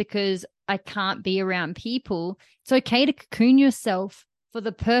yourself because I can't be around people. It's okay to cocoon yourself for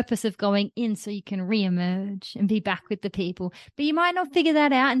the purpose of going in so you can reemerge and be back with the people. But you might not figure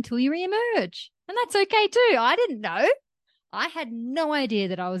that out until you reemerge. And that's okay too. I didn't know. I had no idea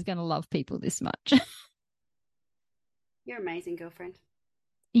that I was going to love people this much. You're amazing, girlfriend.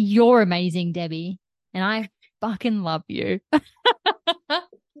 You're amazing, Debbie. And I fucking love you.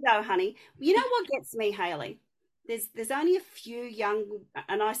 No, honey. You know what gets me, Hayley? There's only a few young,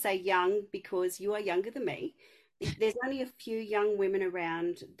 and I say young because you are younger than me. There's only a few young women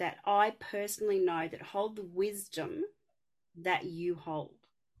around that I personally know that hold the wisdom that you hold.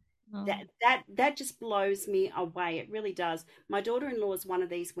 Oh. That just blows me away. It really does. My daughter-in-law is one of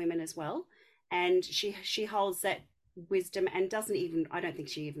these women as well, and she holds that wisdom and doesn't even, I don't think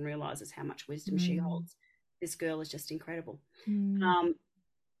she even realizes how much wisdom she holds. This girl is just incredible.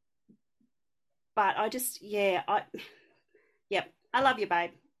 But I just, I love you,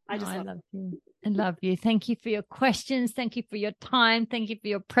 babe. I love you. I love you. Thank you for your questions. Thank you for your time. Thank you for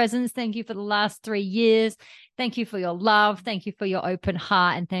your presence. Thank you for the last 3 years. Thank you for your love. Thank you for your open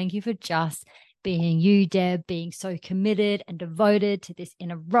heart. And thank you for just being you, Deb, being so committed and devoted to this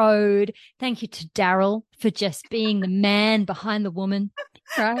inner road. Thank you to Daryl for just being the man behind the woman,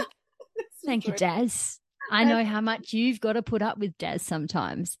 right? Thank you, Daz. I know how much you've got to put up with, Daz,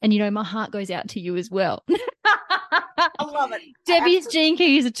 sometimes. And, my heart goes out to you as well. I love it. Debbie's gene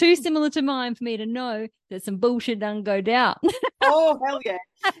keys are too similar to mine for me to know that some bullshit doesn't go down. Oh, hell yeah.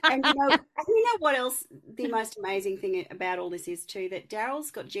 And you know what else the most amazing thing about all this is too, that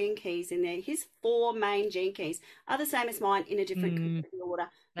Daryl's got gene keys in there. His 4 main gene keys are the same as mine in a different order.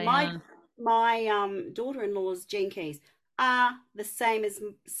 My daughter-in-law's gene keys are the same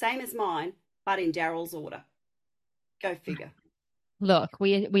as mine, but in Daryl's order. Go figure. Look,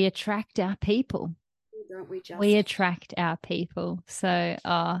 we attract our people. Don't we just? We attract our people. So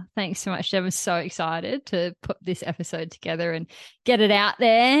thanks so much, Deb. I'm so excited to put this episode together and get it out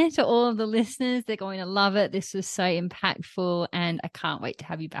there to all of the listeners. They're going to love it. This was so impactful, and I can't wait to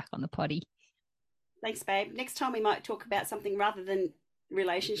have you back on the potty. Thanks, babe. Next time we might talk about something rather than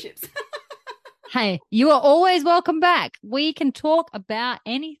relationships. Hey, you are always welcome back. We can talk about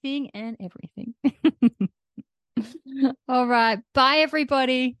anything and everything. All right. Bye,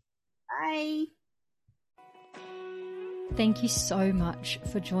 everybody. Bye. Thank you so much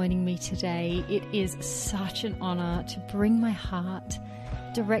for joining me today. It is such an honor to bring my heart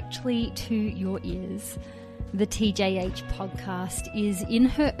directly to your ears. The TJH podcast is in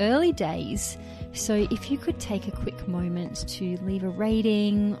her early days, so if you could take a quick moment to leave a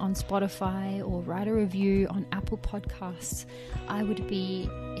rating on Spotify or write a review on Apple Podcasts, I would be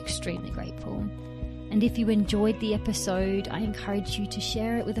extremely grateful. And if you enjoyed the episode, I encourage you to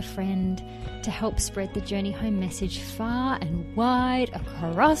share it with a friend to help spread the Journey Home message far and wide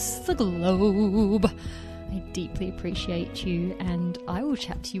across the globe. I deeply appreciate you, and I will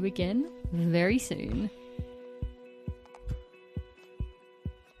chat to you again very soon.